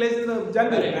taking place in the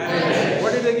jungle? Marriage.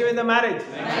 What did they give in the marriage?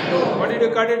 Mango. What did you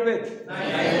cut it with?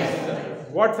 Knife.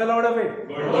 What fell out of it?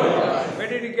 Bird. Where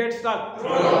did it get stuck?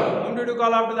 Bird. Whom did you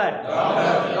call after that?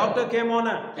 Doctor came on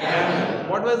a camel.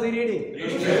 What was he reading?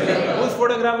 Whose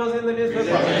photograph was in the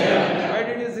newspaper? Where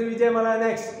did you see Vijay Mala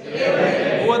next?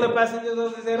 Who were the passengers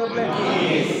of this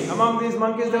aeroplane? Among these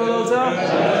monkeys there was also?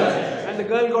 And the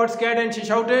girl got scared and she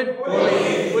shouted?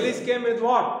 Police. Police came with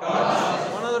what?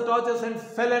 One of the torches and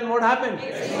fell, and what happened?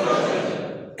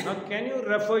 Now can you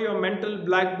refer your mental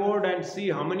blackboard and see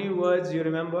how many words you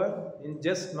remember in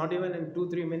just not even in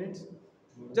 2-3 minutes?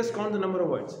 Just count the number of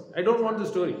words. I don't want the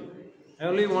story. I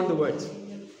only want the words.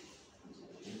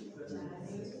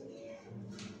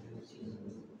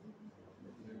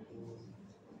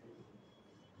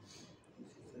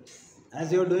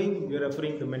 As you're doing, you're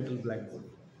referring to mental blackboard.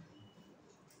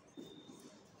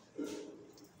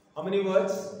 How many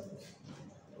words?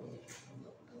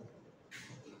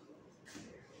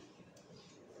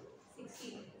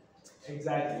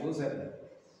 Exactly. Who said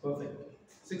that? Perfect.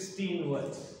 16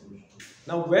 words.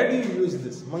 Now, where do you use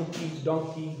this? Monkey,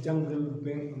 donkey, jungle,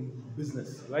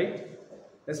 business, right?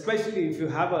 Especially if you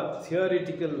have a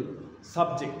theoretical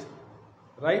subject,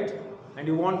 right? And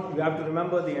you have to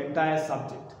remember the entire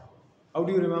subject. How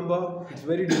do you remember? It's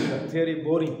very difficult. Theory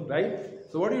boring, right?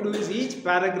 So what you do is each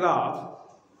paragraph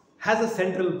has a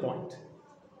central point.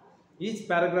 Each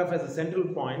paragraph has a central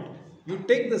point. You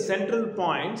take the central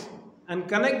points and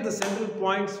connect the central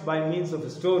points by means of a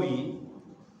story,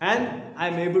 and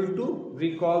I'm able to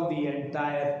recall the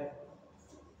entire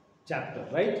chapter,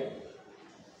 right?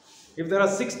 If there are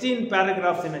 16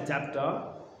 paragraphs in a chapter,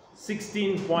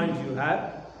 16 points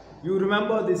you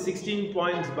remember the 16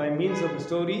 points by means of a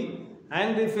story,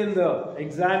 and if in the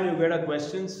exam you get a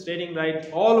question stating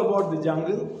right all about the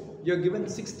jungle, you're given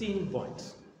 16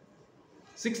 points.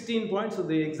 16 points, so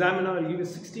the examiner will give you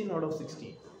 16 out of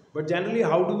 16. But generally,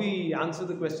 how do we answer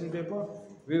the question paper?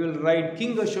 We will write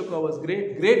King Ashoka was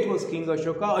great, great was King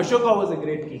Ashoka, Ashoka was a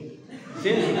great king.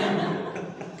 Same thing.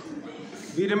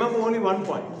 We remember only one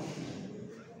point.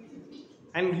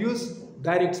 And use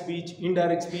direct speech,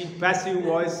 indirect speech, passive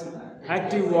voice,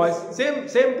 active voice,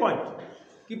 same point.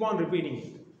 Keep on repeating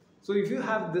it. So if you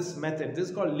have this method, this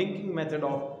is called linking method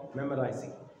of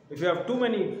memorizing. If you have too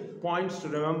many points to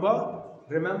remember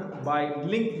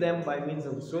link them by means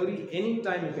of story.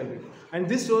 Anytime you can read. And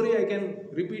this story I can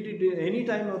repeat it any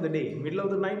time of the day. Middle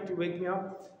of the night you wake me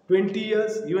up. 20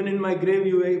 years, even in my grave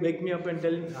you wake me up and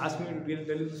ask me to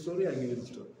tell you the story, I'll give you the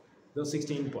story. Those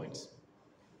 16 points.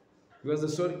 Because the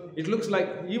story, it looks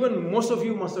like, even most of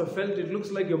you must have felt it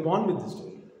looks like you're born with the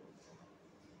story.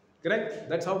 Correct?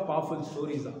 That's how powerful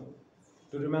stories are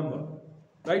to remember.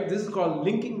 Right? This is called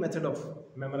linking method of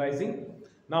memorizing.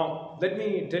 Now, let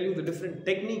me tell you the different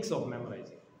techniques of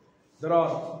memorizing. There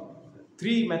are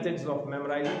 3 methods of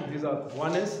memorizing.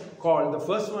 The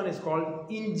first one is called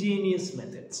ingenious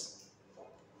methods.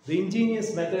 The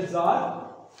ingenious methods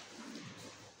are,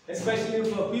 especially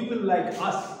for people like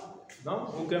us,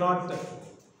 who cannot,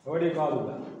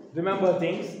 remember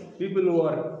things, people who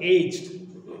are aged,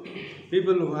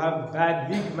 people who have bad,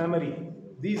 weak memory.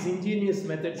 These ingenious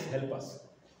methods help us.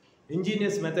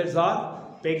 Ingenious methods are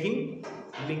pegging,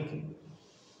 linking,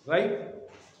 right?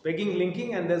 Pegging,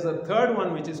 linking, and there's a third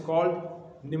one which is called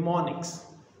mnemonics.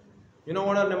 You know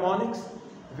what are mnemonics?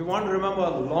 If you want to remember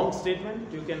a long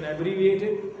statement, you can abbreviate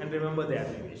it and remember the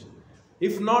abbreviation.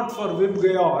 If not for Vib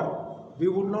Gayor, we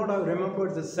would not have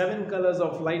remembered the 7 colors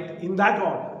of light in that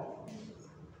order.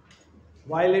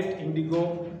 Violet,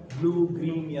 indigo, blue,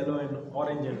 green, yellow, and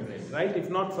orange and red, right? If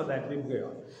not for that, Vib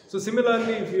Gayor. So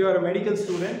similarly, if you are a medical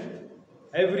student,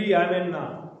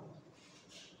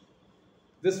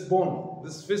 this bone,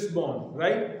 this fist bone,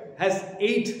 right, has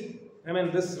 8,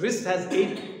 this wrist has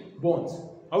 8 bones.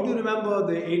 How do you remember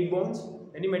the 8 bones?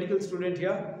 Any medical student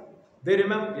here? They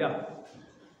remember? Yeah.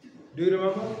 Do you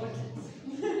remember?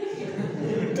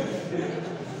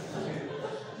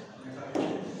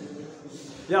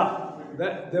 Yeah.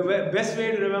 The best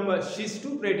way to remember, she's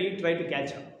too pretty, try to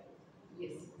catch her.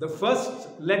 Yes. The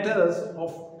first letters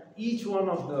of each one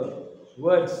of the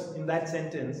words in that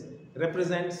sentence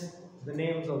represents the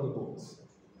names of the bones,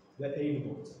 the 8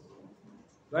 bones,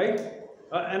 right?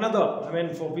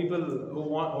 For people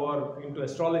who are into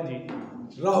astrology,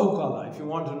 Rahu Kala, if you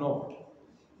want to know.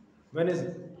 When is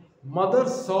it? Mother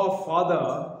saw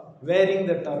father wearing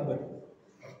the turban.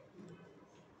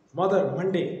 Mother,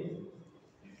 Monday.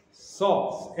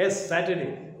 Saw, S,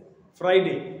 Saturday.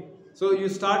 Friday. So you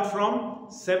start from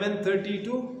 7:30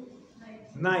 to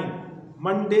 9.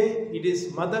 Monday, it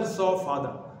is mother saw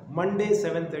father. Monday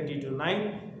 7:30 to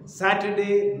 9.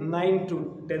 Saturday 9 to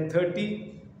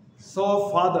 10:30. Saw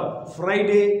father.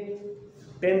 Friday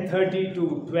 10:30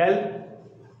 to 12.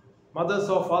 Mother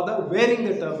saw father wearing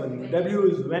the turban. W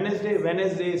is Wednesday.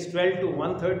 Wednesday is 12 to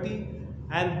 1:30.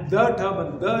 And the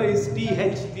turban. The is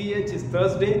TH. TH is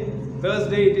Thursday.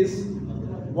 Thursday it is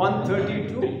 1:30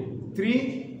 to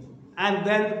 3. And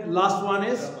then last one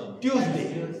is Tuesday.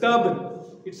 Turban.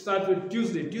 It starts with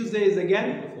Tuesday. Tuesday is again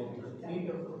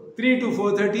 3 to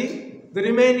 4:30. The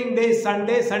remaining day is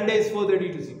Sunday. Sunday is 4:30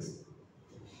 to 6.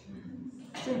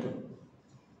 Simple.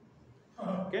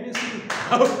 Can you see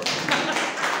how?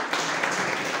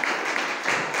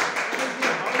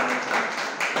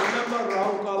 Remember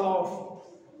Rahukala of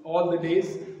all the days?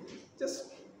 Just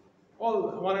all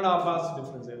 1.5 hours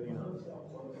difference,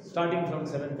 starting from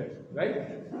 7:30, right?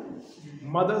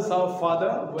 Mother saw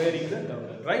father wearing the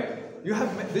turban, right? You have,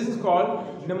 this is called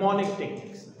mnemonic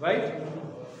techniques, right?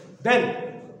 Then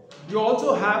you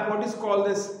also have what is called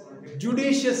this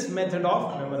judicious method of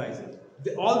memorizing.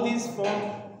 All these form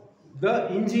the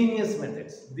ingenious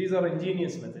methods. These are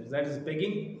ingenious methods. That is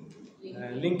pegging,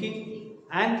 linking,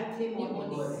 and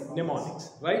mnemonics,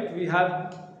 right? We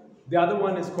have the other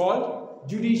one is called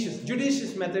judicious.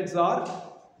 Judicious methods are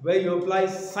where you apply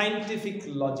scientific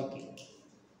logic,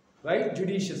 right?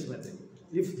 Judicious method.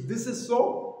 If this is so,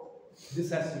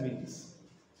 this has to be this,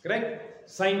 correct?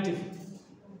 Scientific.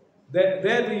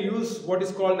 There we use what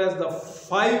is called as the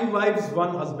 5 wives,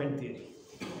 1 husband theory.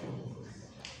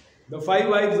 The 5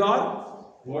 wives are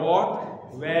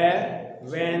what, where,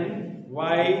 when,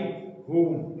 why,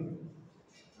 whom.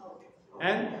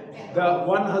 And the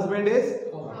 1 husband is?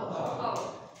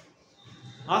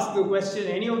 Ask the question,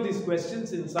 any of these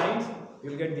questions in science,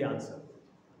 you'll get the answer.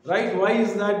 Right? Why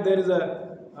is that there is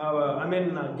a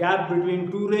gap between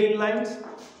 2 rail lines?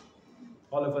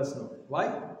 All of us know.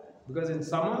 Why? Because in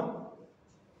summer,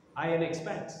 iron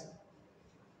expands.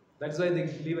 That's why they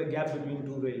leave a gap between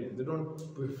 2 rail lines. They don't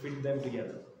fit them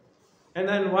together. And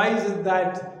then why is it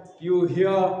that you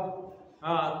hear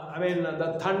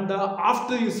the thunder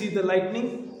after you see the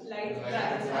lightning?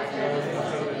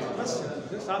 Questions.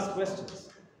 Just ask questions.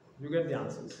 You get the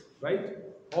answers, right?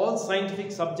 All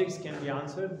scientific subjects can be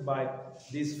answered by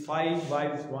these 5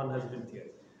 wives, 1 husband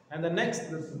theory. And the next,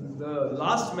 the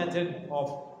last method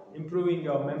of improving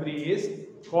your memory is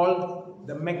called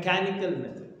the mechanical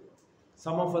method.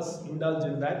 Some of us indulge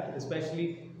in that,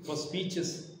 especially for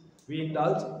speeches. We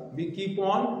indulge. We keep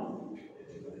on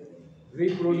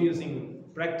reproducing,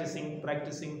 practicing.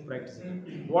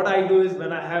 What I do is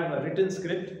when I have a written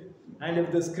script, and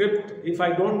if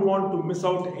I don't want to miss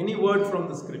out any word from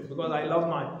the script, because I love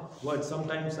my words,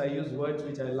 sometimes I use words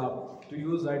which I love to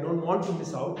use, I don't want to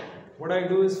miss out. What I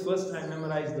do is first I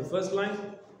memorize the first line,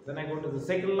 then I go to the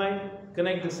second line,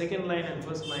 connect the second line and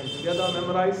first line together,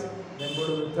 memorize, then go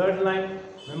to the third line,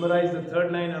 memorize the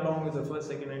third line along with the first,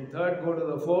 second and third, go to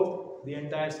the fourth, the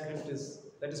entire script is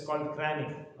called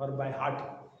cramming or by heart.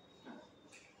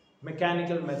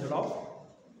 Mechanical method of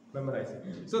memorizing.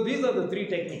 So these are the 3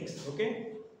 techniques,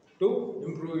 okay, to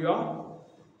improve your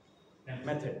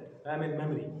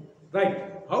memory.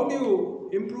 Right. How do you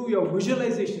improve your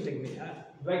visualization technique?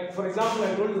 Like for example,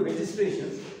 I told you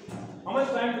registrations. How much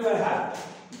time do I have?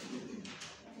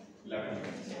 11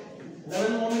 minutes.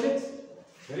 11 more minutes?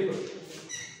 Very good.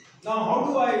 Now how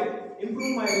do I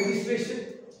improve my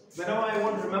registration whenever I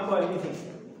want to remember anything?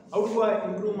 How do I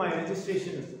improve my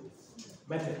registration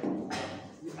method?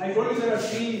 I told you there are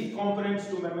 3 components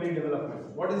to memory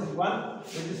development. What is one?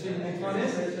 Registration. Next one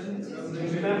is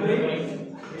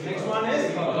remembering. Next one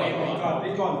is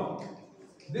recall.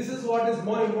 This is what is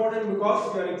more important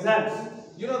because your exams.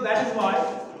 That is why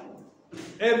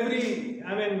every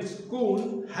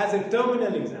school has a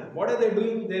terminal exam. What are they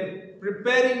doing? They're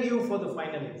preparing you for the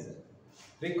final exam.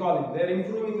 Recalling. They're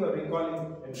improving your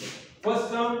recalling.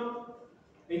 First term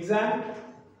exam,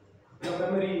 your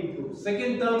memory improves.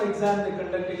 Second term exam they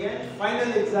conduct again.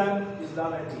 Final exam is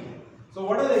done at the end. So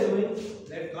what are they doing?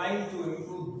 They're trying to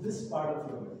improve this part of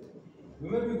your memory. You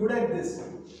may be good at this,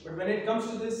 but when it comes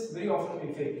to this, very often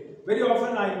we fail. Very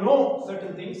often I know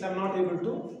certain things, I'm not able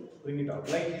to bring it out.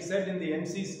 Like he said in the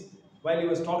MCs, while he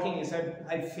was talking, he said,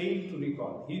 I failed to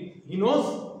recall. He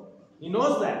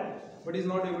knows that, but he's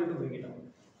not able to bring it out.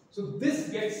 So this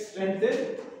gets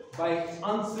strengthened by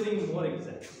answering more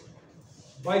exams.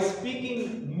 By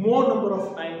speaking more number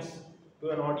of times to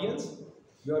an audience,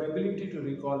 your ability to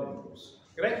recall improves.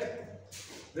 Correct?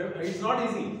 It's not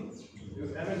easy.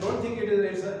 I mean, don't think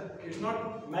it's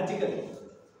not magical.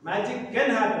 Magic can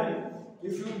happen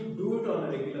if you do it on a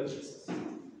regular basis.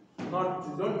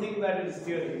 Don't think that it is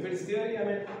theory. If it's theory, I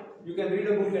mean, you can read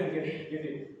a book and get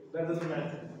it. That doesn't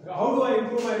matter. How do I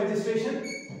improve my registration?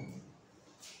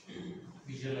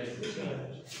 Visualize.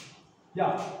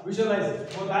 Yeah, visualize it.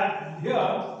 For that,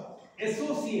 here,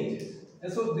 associate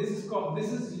it. So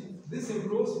this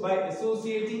improves by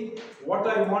associating what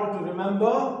I want to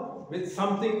remember with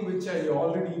something which I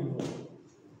already know.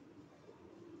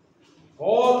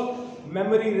 All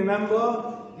memory,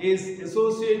 remember, is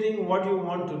associating what you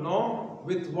want to know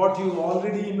with what you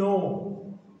already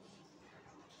know.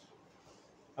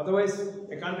 Otherwise,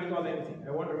 I can't recall anything.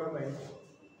 I won't remember anything.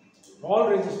 All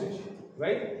registration,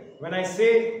 right? When I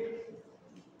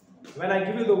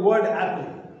give you the word apple,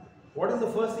 what is the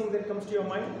first thing that comes to your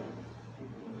mind?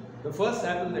 The first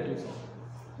apple that you saw.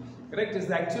 Correct? Is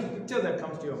the actual picture that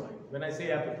comes to your mind. When I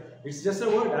say apple, it's just a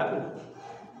word, apple.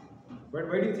 But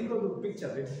why do you think of the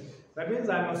picture? That means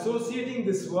I'm associating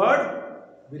this word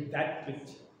with that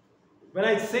picture. When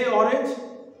I say orange,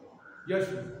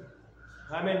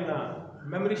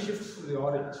 memory shifts to the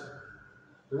orange.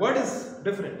 The word is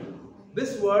different.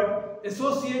 This word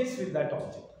associates with that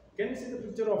object. Can you see the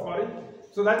picture of orange?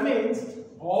 So that means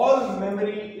all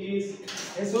memory is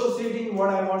associating what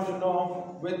I want to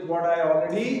know with what I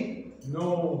already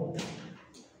know.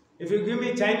 If you give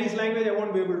me Chinese language, I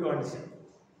won't be able to understand.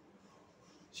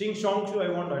 Xing Shong Shu, I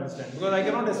won't understand because I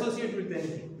cannot associate with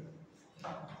anything.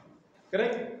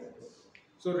 Correct?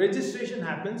 So registration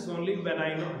happens only when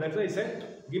I know. That's why I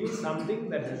said, give me something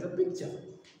that has a picture.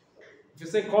 If you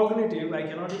say cognitive, I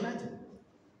cannot imagine.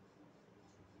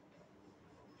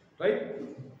 Right?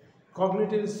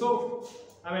 Cognitive is so,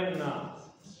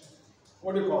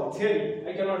 what do you call it? Theory.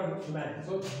 I cannot imagine.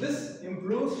 So this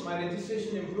improves, my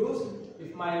registration improves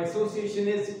if my association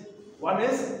is, one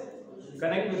is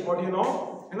connect with what you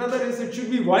know, another is it should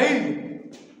be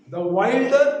wild. The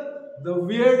wilder, the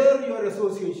weirder your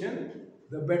association,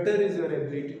 the better is your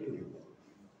ability to remember.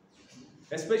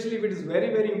 Especially if it is very,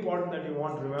 very important that you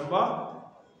want to remember,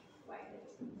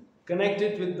 connect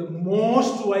it with the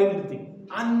most wild thing,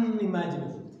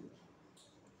 unimaginable.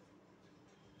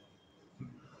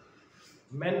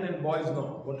 Men and boys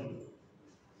know what to do.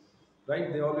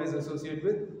 Right? They always associate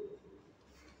with.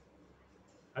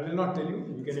 I will not tell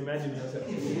you, you can imagine yourself.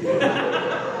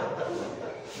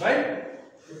 Right?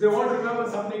 If they want to remember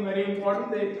something very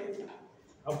important,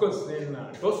 of course, in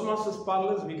Toastmasters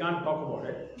parlors, we can't talk about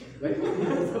it. Right?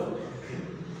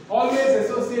 Always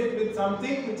associate with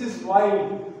something which is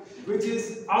wild, which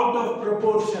is out of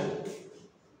proportion.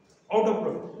 Out of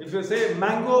proportion. If you say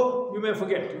mango, you may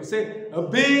forget. You say a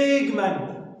big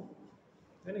mango,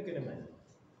 then you can imagine.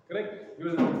 Correct? You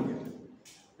will not forget.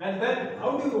 And then,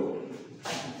 how do you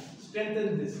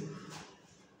strengthen this?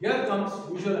 Here comes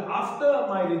visual. After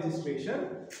my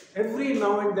registration, every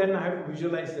now and then I have to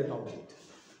visualize that object.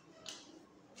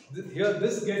 Here,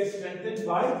 this gets strengthened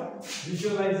by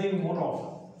visualizing more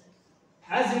often.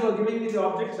 As you were giving me the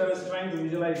objects, I was trying to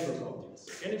visualize those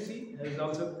objects. Can you see? I was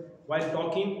also, while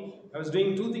talking, I was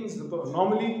doing two things.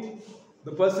 Normally,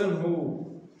 the person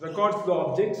who records the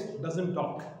objects doesn't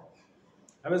talk.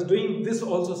 I was doing this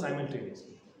also simultaneously.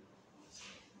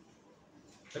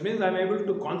 That means I am able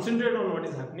to concentrate on what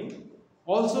is happening,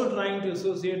 also trying to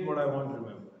associate what I want to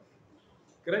remember.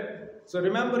 Correct? So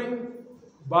remembering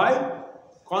by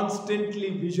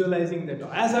constantly visualizing that.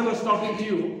 As I was talking to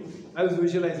you, I was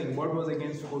visualizing what was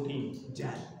against 14,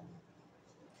 Jan.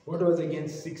 What was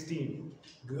against 16,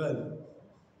 girl.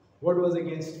 What was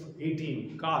against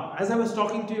 18, car. As I was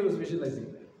talking to you, I was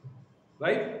visualizing that.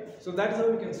 Right? So that's how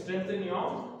you can strengthen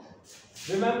your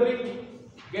remembering.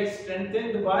 Gets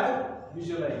strengthened by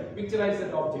visualizing. Picturize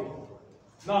that object.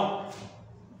 Now,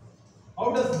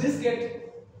 how does this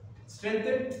get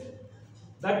strengthened?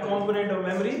 That component of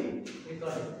memory?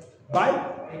 Recalling. By?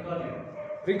 Recalling.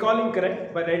 Recalling,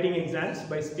 correct. By writing exams,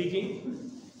 by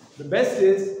speaking. The best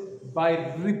is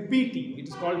by repeating. It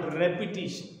is called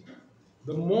repetition.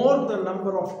 The more the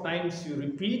number of times you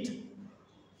repeat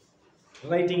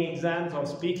writing exams or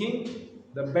speaking,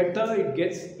 the better it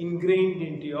gets ingrained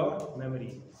into your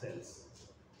memory cells.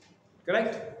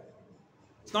 Correct?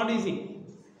 It's not easy.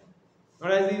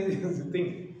 Not as easy as you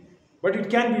think. But it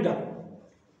can be done.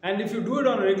 And if you do it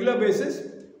on a regular basis,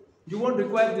 you won't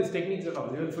require these techniques at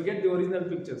all. You will forget the original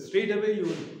pictures. Straight away you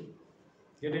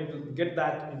will get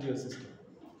that into your system.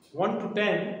 1 to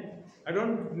 10, I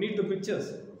don't need the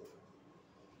pictures.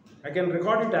 I can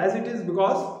record it as it is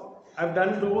because I've done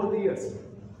it over the years.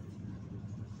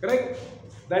 Correct?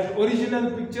 That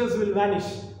original pictures will vanish.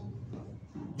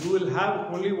 You will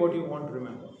have only what you want to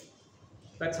remember.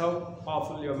 That's how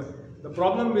powerful your memory. The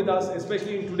problem with us,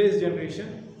 especially in today's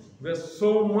generation, we're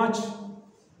so much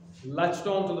latched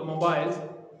on to the mobiles,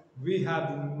 we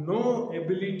have no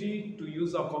ability to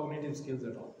use our cognitive skills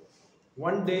at all.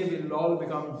 One day we'll all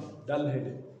become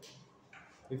dull-headed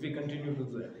if we continue to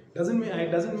do that. It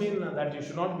doesn't mean that you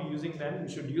should not be using them.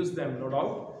 You should use them, no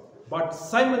doubt. But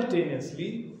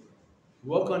simultaneously,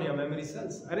 work on your memory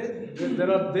cells. They're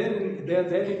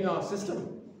there in your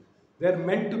system. They're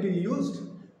meant to be used.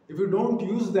 If you don't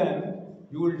use them,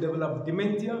 you will develop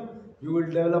dementia. You will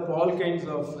develop all kinds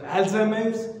of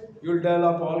Alzheimer's. You will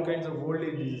develop all kinds of old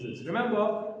age diseases.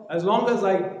 Remember, as long as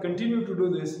I continue to do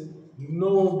this,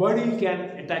 nobody can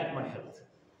attack my health.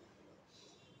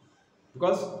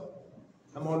 Because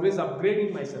I'm always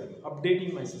upgrading myself,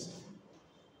 updating my system.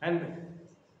 And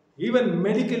even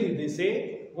medically, they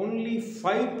say only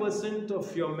 5%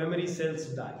 of your memory cells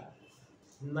die.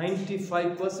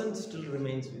 95% still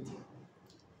remains with you.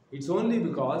 It's only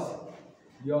because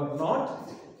you're not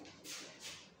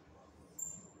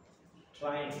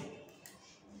trying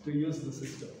to use the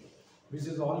system, which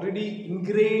is already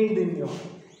ingrained in you.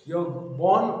 You're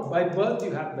born by birth,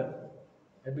 you have the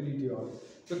ability of it.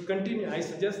 So continue. I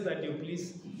suggest that you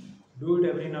please do it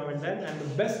every now and then. And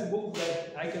the best book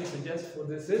that I can suggest for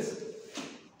this is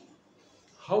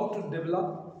How to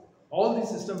Develop. All these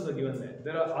systems are given there.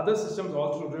 There are other systems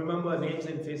also. Remember names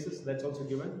and faces, that's also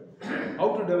given.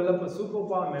 How to Develop a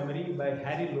Superpower Memory by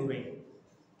Harry Lorraine.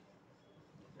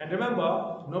 And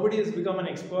remember, nobody has become an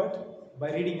expert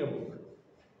by reading a book.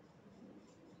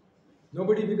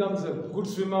 Nobody becomes a good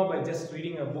swimmer by just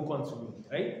reading a book on swimming,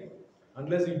 right?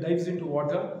 Unless he dives into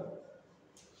water,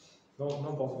 no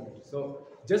possibility. So,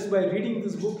 just by reading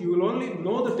this book, you will only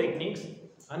know the techniques.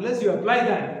 Unless you apply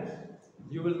them,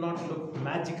 you will not look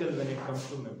magical when it comes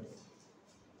to memory.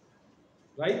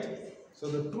 Right? So,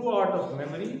 the true art of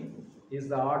memory is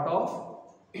the art of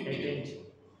attention.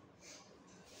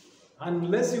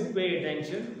 Unless you pay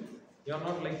attention, you are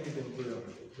not likely to improve your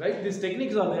memory. Right? These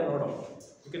techniques are there, no doubt.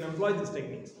 You can employ these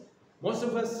techniques. Most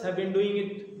of us have been doing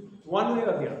it one way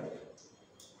or the other.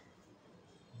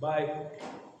 By,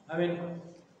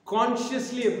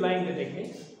 consciously applying the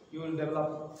techniques, you will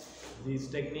develop these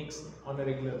techniques on a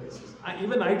regular basis.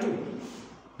 Even I too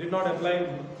did not apply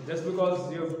just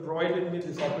because you have provided me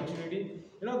this opportunity.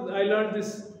 You know, I learned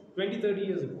this 20-30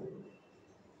 years ago.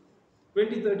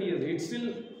 20-30 years, it's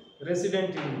still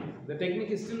resident in me. The technique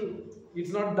is still,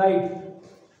 it's not died.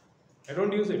 I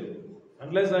don't use it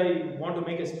unless I want to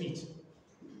make a speech.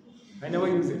 I never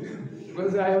use it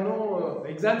because I have no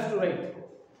exams to write.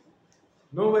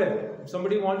 Nowhere. If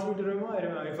somebody wants me to remember, I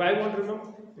remember. If I want to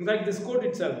remember, in fact, this quote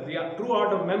itself, the true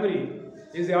art of memory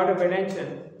is the art of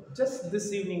attention. Just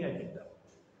this evening I picked up.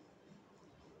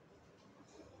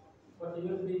 But you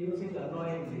will be using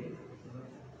unknowingly.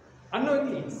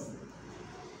 Unknowingly, yes.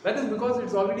 That is because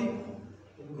it's already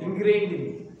ingrained in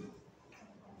you.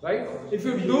 Right? If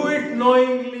you do it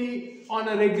knowingly on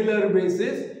a regular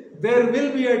basis, there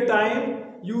will be a time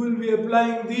you will be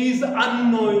applying these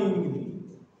unknowingly.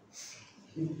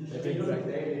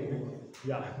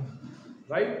 Yeah.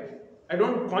 Right? I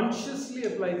don't consciously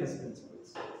apply these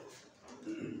principles.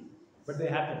 But they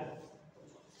happen.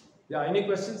 Yeah, any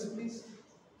questions, please?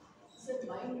 So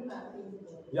mind mapping.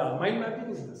 Yeah, mind mapping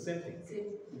is the same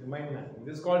thing. The mind mapping.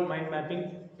 This is called mind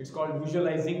mapping. It's called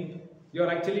visualizing. You're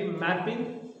actually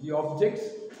mapping the objects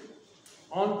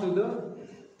onto the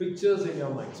pictures in your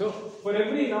mind. So, for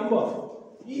every number,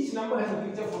 each number has a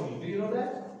picture for me. Do you know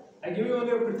that? I give you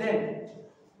only a pretend.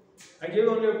 I give you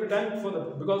only a pretend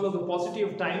because of the paucity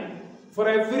of time. For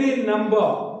every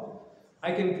number,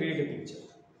 I can create a picture.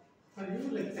 Are you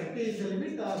like 30 is the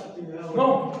limit or you have?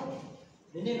 No.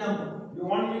 Any number. You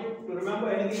want me to remember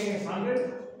anything against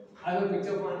 100? I have a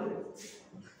picture for 100.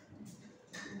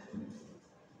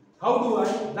 How do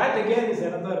I? That again is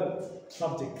another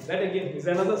subject. That again is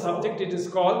another subject. It is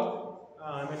called,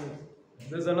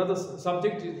 there's another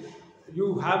subject.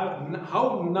 You have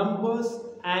how numbers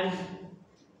and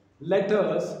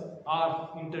letters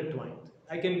are intertwined.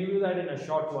 I can give you that in a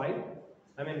short while.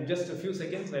 Just a few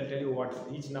seconds, I'll tell you what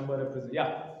each number represents.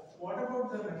 Yeah. What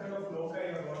about the method of loci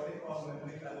or what they call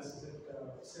memory palace? Is it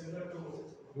similar to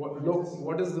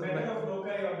What is the method of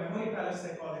loci or memory palace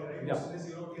they call it, right? Yeah. Most of these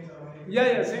Europeans are only.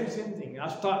 Yeah, same thing.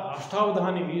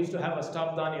 Ashtavdhani, we used to have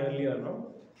Ashtavdhani earlier,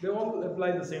 no? They all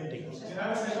apply the same thing. You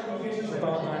have a set of locations.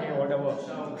 Ashtavdhani or whatever.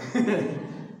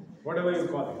 Whatever you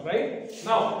call it, right?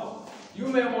 Now, you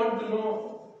may want to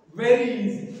know very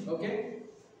easy, okay?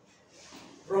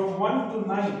 From 1 to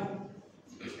 9,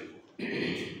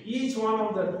 each one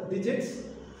of the digits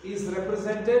is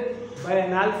represented by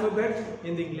an alphabet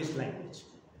in the English language,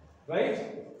 right?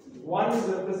 1 is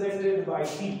represented by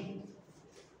T.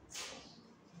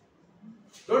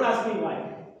 Don't ask me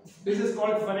why. This is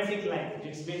called phonetic language.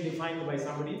 It's been defined by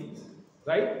somebody,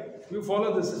 right? We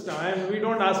follow the system and we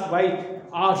don't ask why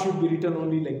A should be written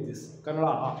only like this.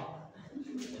 Kannada A.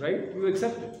 Right? You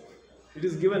accept it. It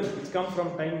is given. It's come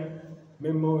from time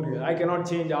memorial. I cannot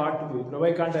change R to it. Now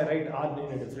why can't I write R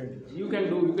in a different way? You can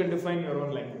do. You can define your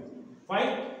own language.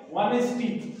 Fine. 1 is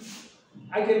T.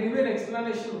 I can give you an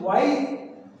explanation why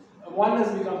 1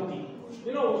 has become T.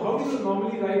 You know, how do you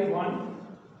normally write 1?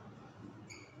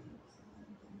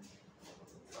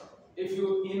 If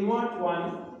you invert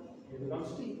 1, it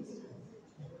becomes T.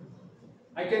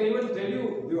 I can even tell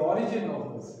you the origin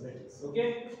of this letters.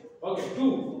 Okay? Okay,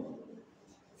 2.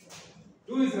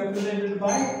 2 is represented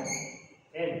by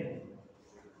N.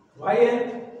 Why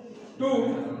N?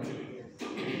 2.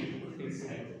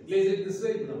 Place it this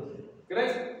way. No.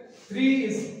 Correct? 3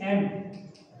 is M.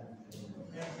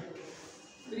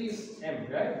 3 is M,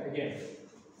 right? Again.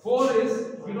 4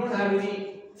 is, we don't have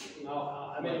any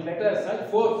letter as such.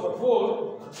 4, for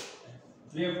 4,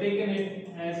 we have taken it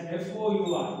as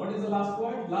F-O-U-R. What is the last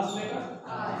word? Last letter?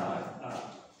 R.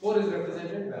 4 is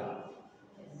represented by R.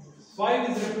 5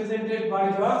 is represented by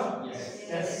the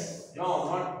S. No,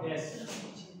 not S.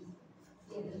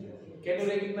 Can you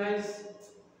recognize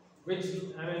which,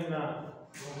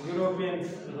 European?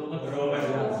 Roman.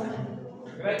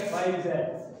 Correct? 5 is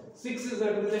L. 6 is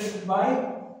represented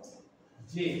by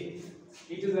J.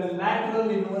 It is a lateral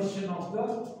inversion of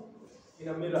in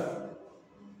a mirror.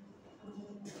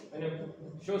 When you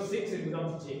show 6, it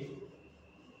becomes J.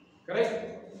 Correct?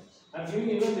 I am giving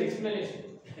even the explanation.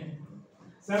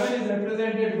 7 is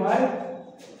represented by,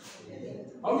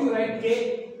 how do you write K?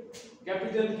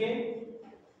 Capital K?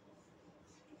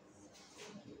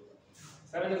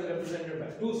 7 is represented by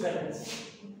 2 sevens.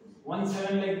 1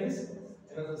 7 like this,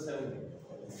 another 7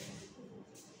 like this.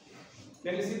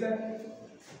 Can you see that?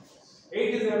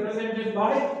 8 is represented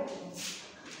by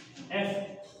F.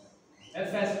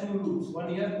 F has 2 roots, 1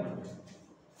 here, 1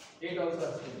 here. 8 also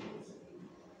has 2 roots.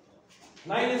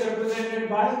 9 is represented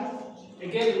by,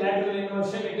 again lateral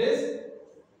inversion, it is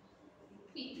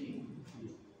P.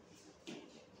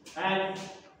 And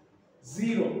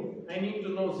 0, I need to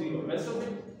know 0. Rest of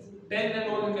it, 10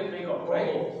 and all you can make out,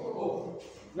 right?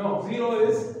 No, 0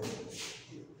 is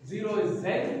Z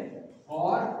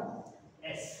or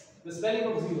S. The spelling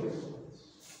of 0.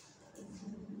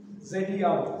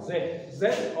 Z-E-R-O, Z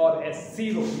or S,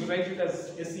 0. You write it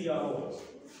as S-E-R-O.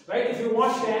 Right? If you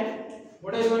want 10,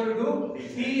 what are you going to do?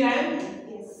 T and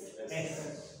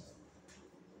S.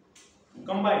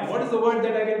 Combine. What is the word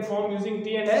that I can form using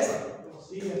T and S?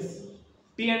 Tears.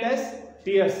 T and S?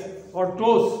 Tears. Or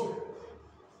toes.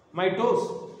 My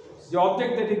toes. The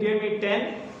object that you gave me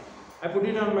 10, I put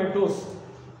it on my toes.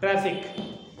 Traffic.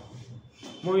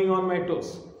 Moving on my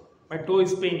toes. My toe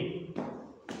is paining.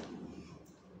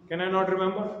 Can I not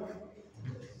remember?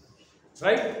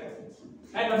 Right?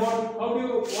 And about, what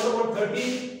about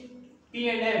 13? T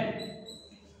and M?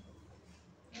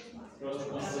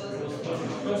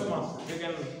 Toastmasters. You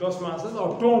can Toastmasters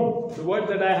or tome. The word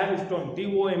that I have is tome.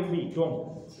 T-O-M-B,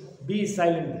 tome. B is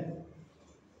silent there.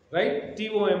 Right?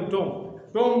 T-O-M, tome.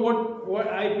 Tome, what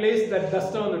I placed that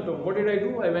duster on the tome. What did I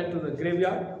do? I went to the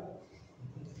graveyard,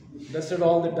 dusted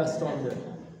all the dust on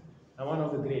one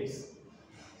of the graves.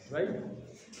 Right?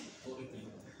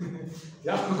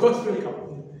 Yeah, ghost will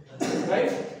come.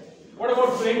 Right? What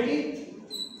about 20?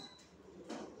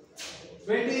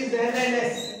 20 is N and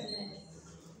S.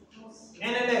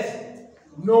 N and S.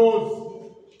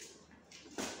 Nose.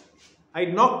 I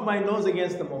knocked my nose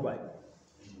against the mobile.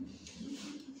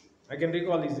 I can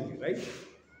recall easily, right?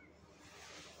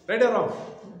 Right or wrong?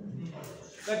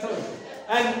 That's all.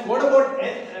 And what about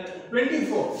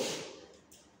 24?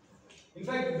 In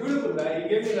fact, beautiful, right? He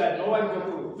gave me that. No one can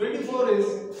do. 24 is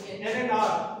N and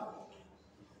R.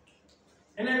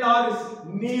 N and R is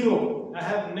Nero. I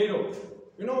have Nero.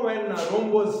 You know when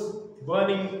Rome was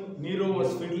burning, Nero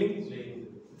was fiddling?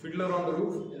 Fiddler on the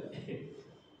roof.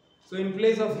 So in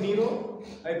place of Nero,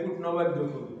 I put Novak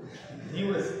Djokovic. He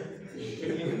was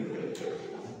fiddling.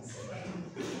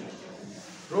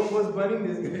 Rome was burning,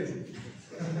 this guy.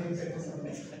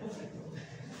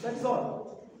 That's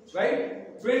all.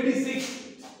 Right?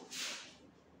 26.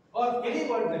 Or any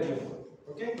word that you want.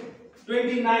 Okay?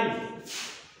 29.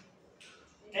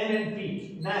 N and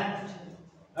P. Nap.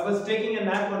 I was taking a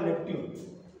nap on Neptune.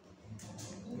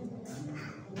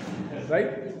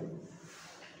 Right?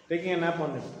 Taking a nap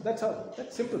on Neptune. That's all.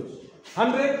 That's simple.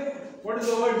 100. What is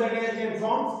the word that I can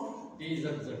form? T is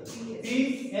absurd.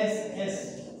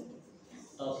 T-S-S.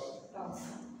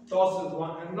 Toss is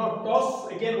one. And not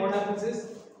toss, again what happens is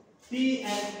T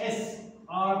and S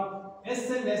are, S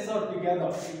and S are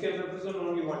together. You can represent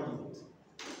only one unit.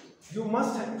 You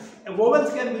must have,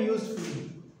 vowels can be used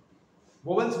freely.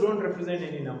 Vowels don't represent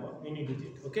any number, any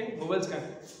digit. Okay? Vowels can.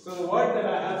 So the word that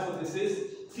I have for this is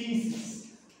thesis.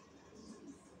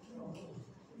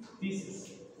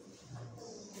 Thesis.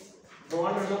 If you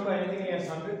want to remember anything against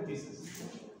 100, thesis.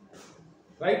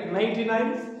 Right?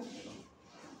 99,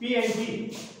 P and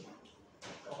T.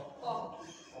 Pop.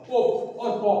 Pope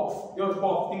or pop. Your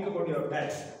pop. Think about your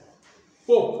dad.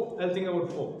 Pope. I'll think about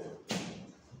pope.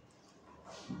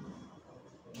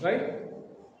 Right?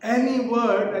 Any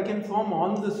word I can form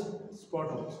on the spot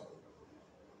also.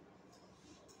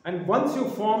 And once you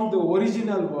form the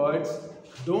original words,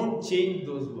 don't change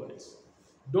those words.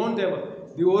 Don't ever.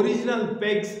 The original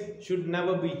pegs should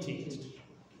never be changed.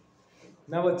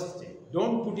 Never change.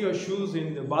 Don't put your shoes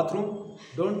in the bathroom.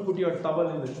 Don't put your towel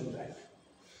in the shoe rack.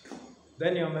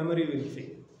 Then your memory will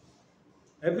fail.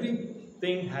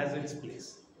 Everything has its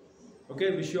place.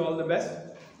 Okay, wish you all the best.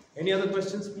 Any other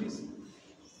questions, please?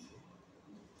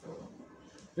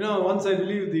 You know, once I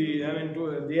believe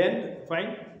to the end,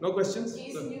 fine. No questions?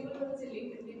 Is numerology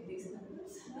linked with these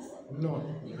numbers? No,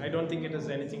 I don't think it has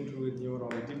anything to do with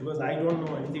numerology because I don't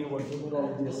know anything about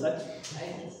numerology as such.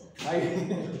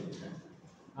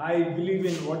 I believe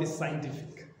in what is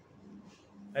scientific.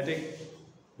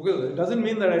 Because it doesn't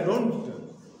mean that I don't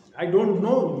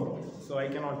know numerology, so I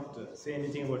cannot say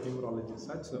anything about numerology as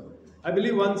such. So I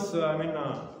believe once,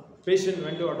 a patient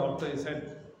went to a doctor, he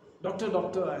said,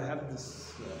 Doctor, I have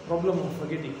this problem of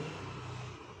forgetting.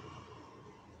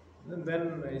 And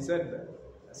then he said,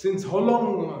 since how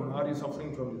long are you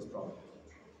suffering from this problem?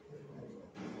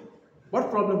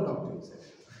 What problem, doctor? He said.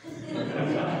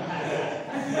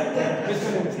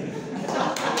 Mr.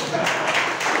 MC.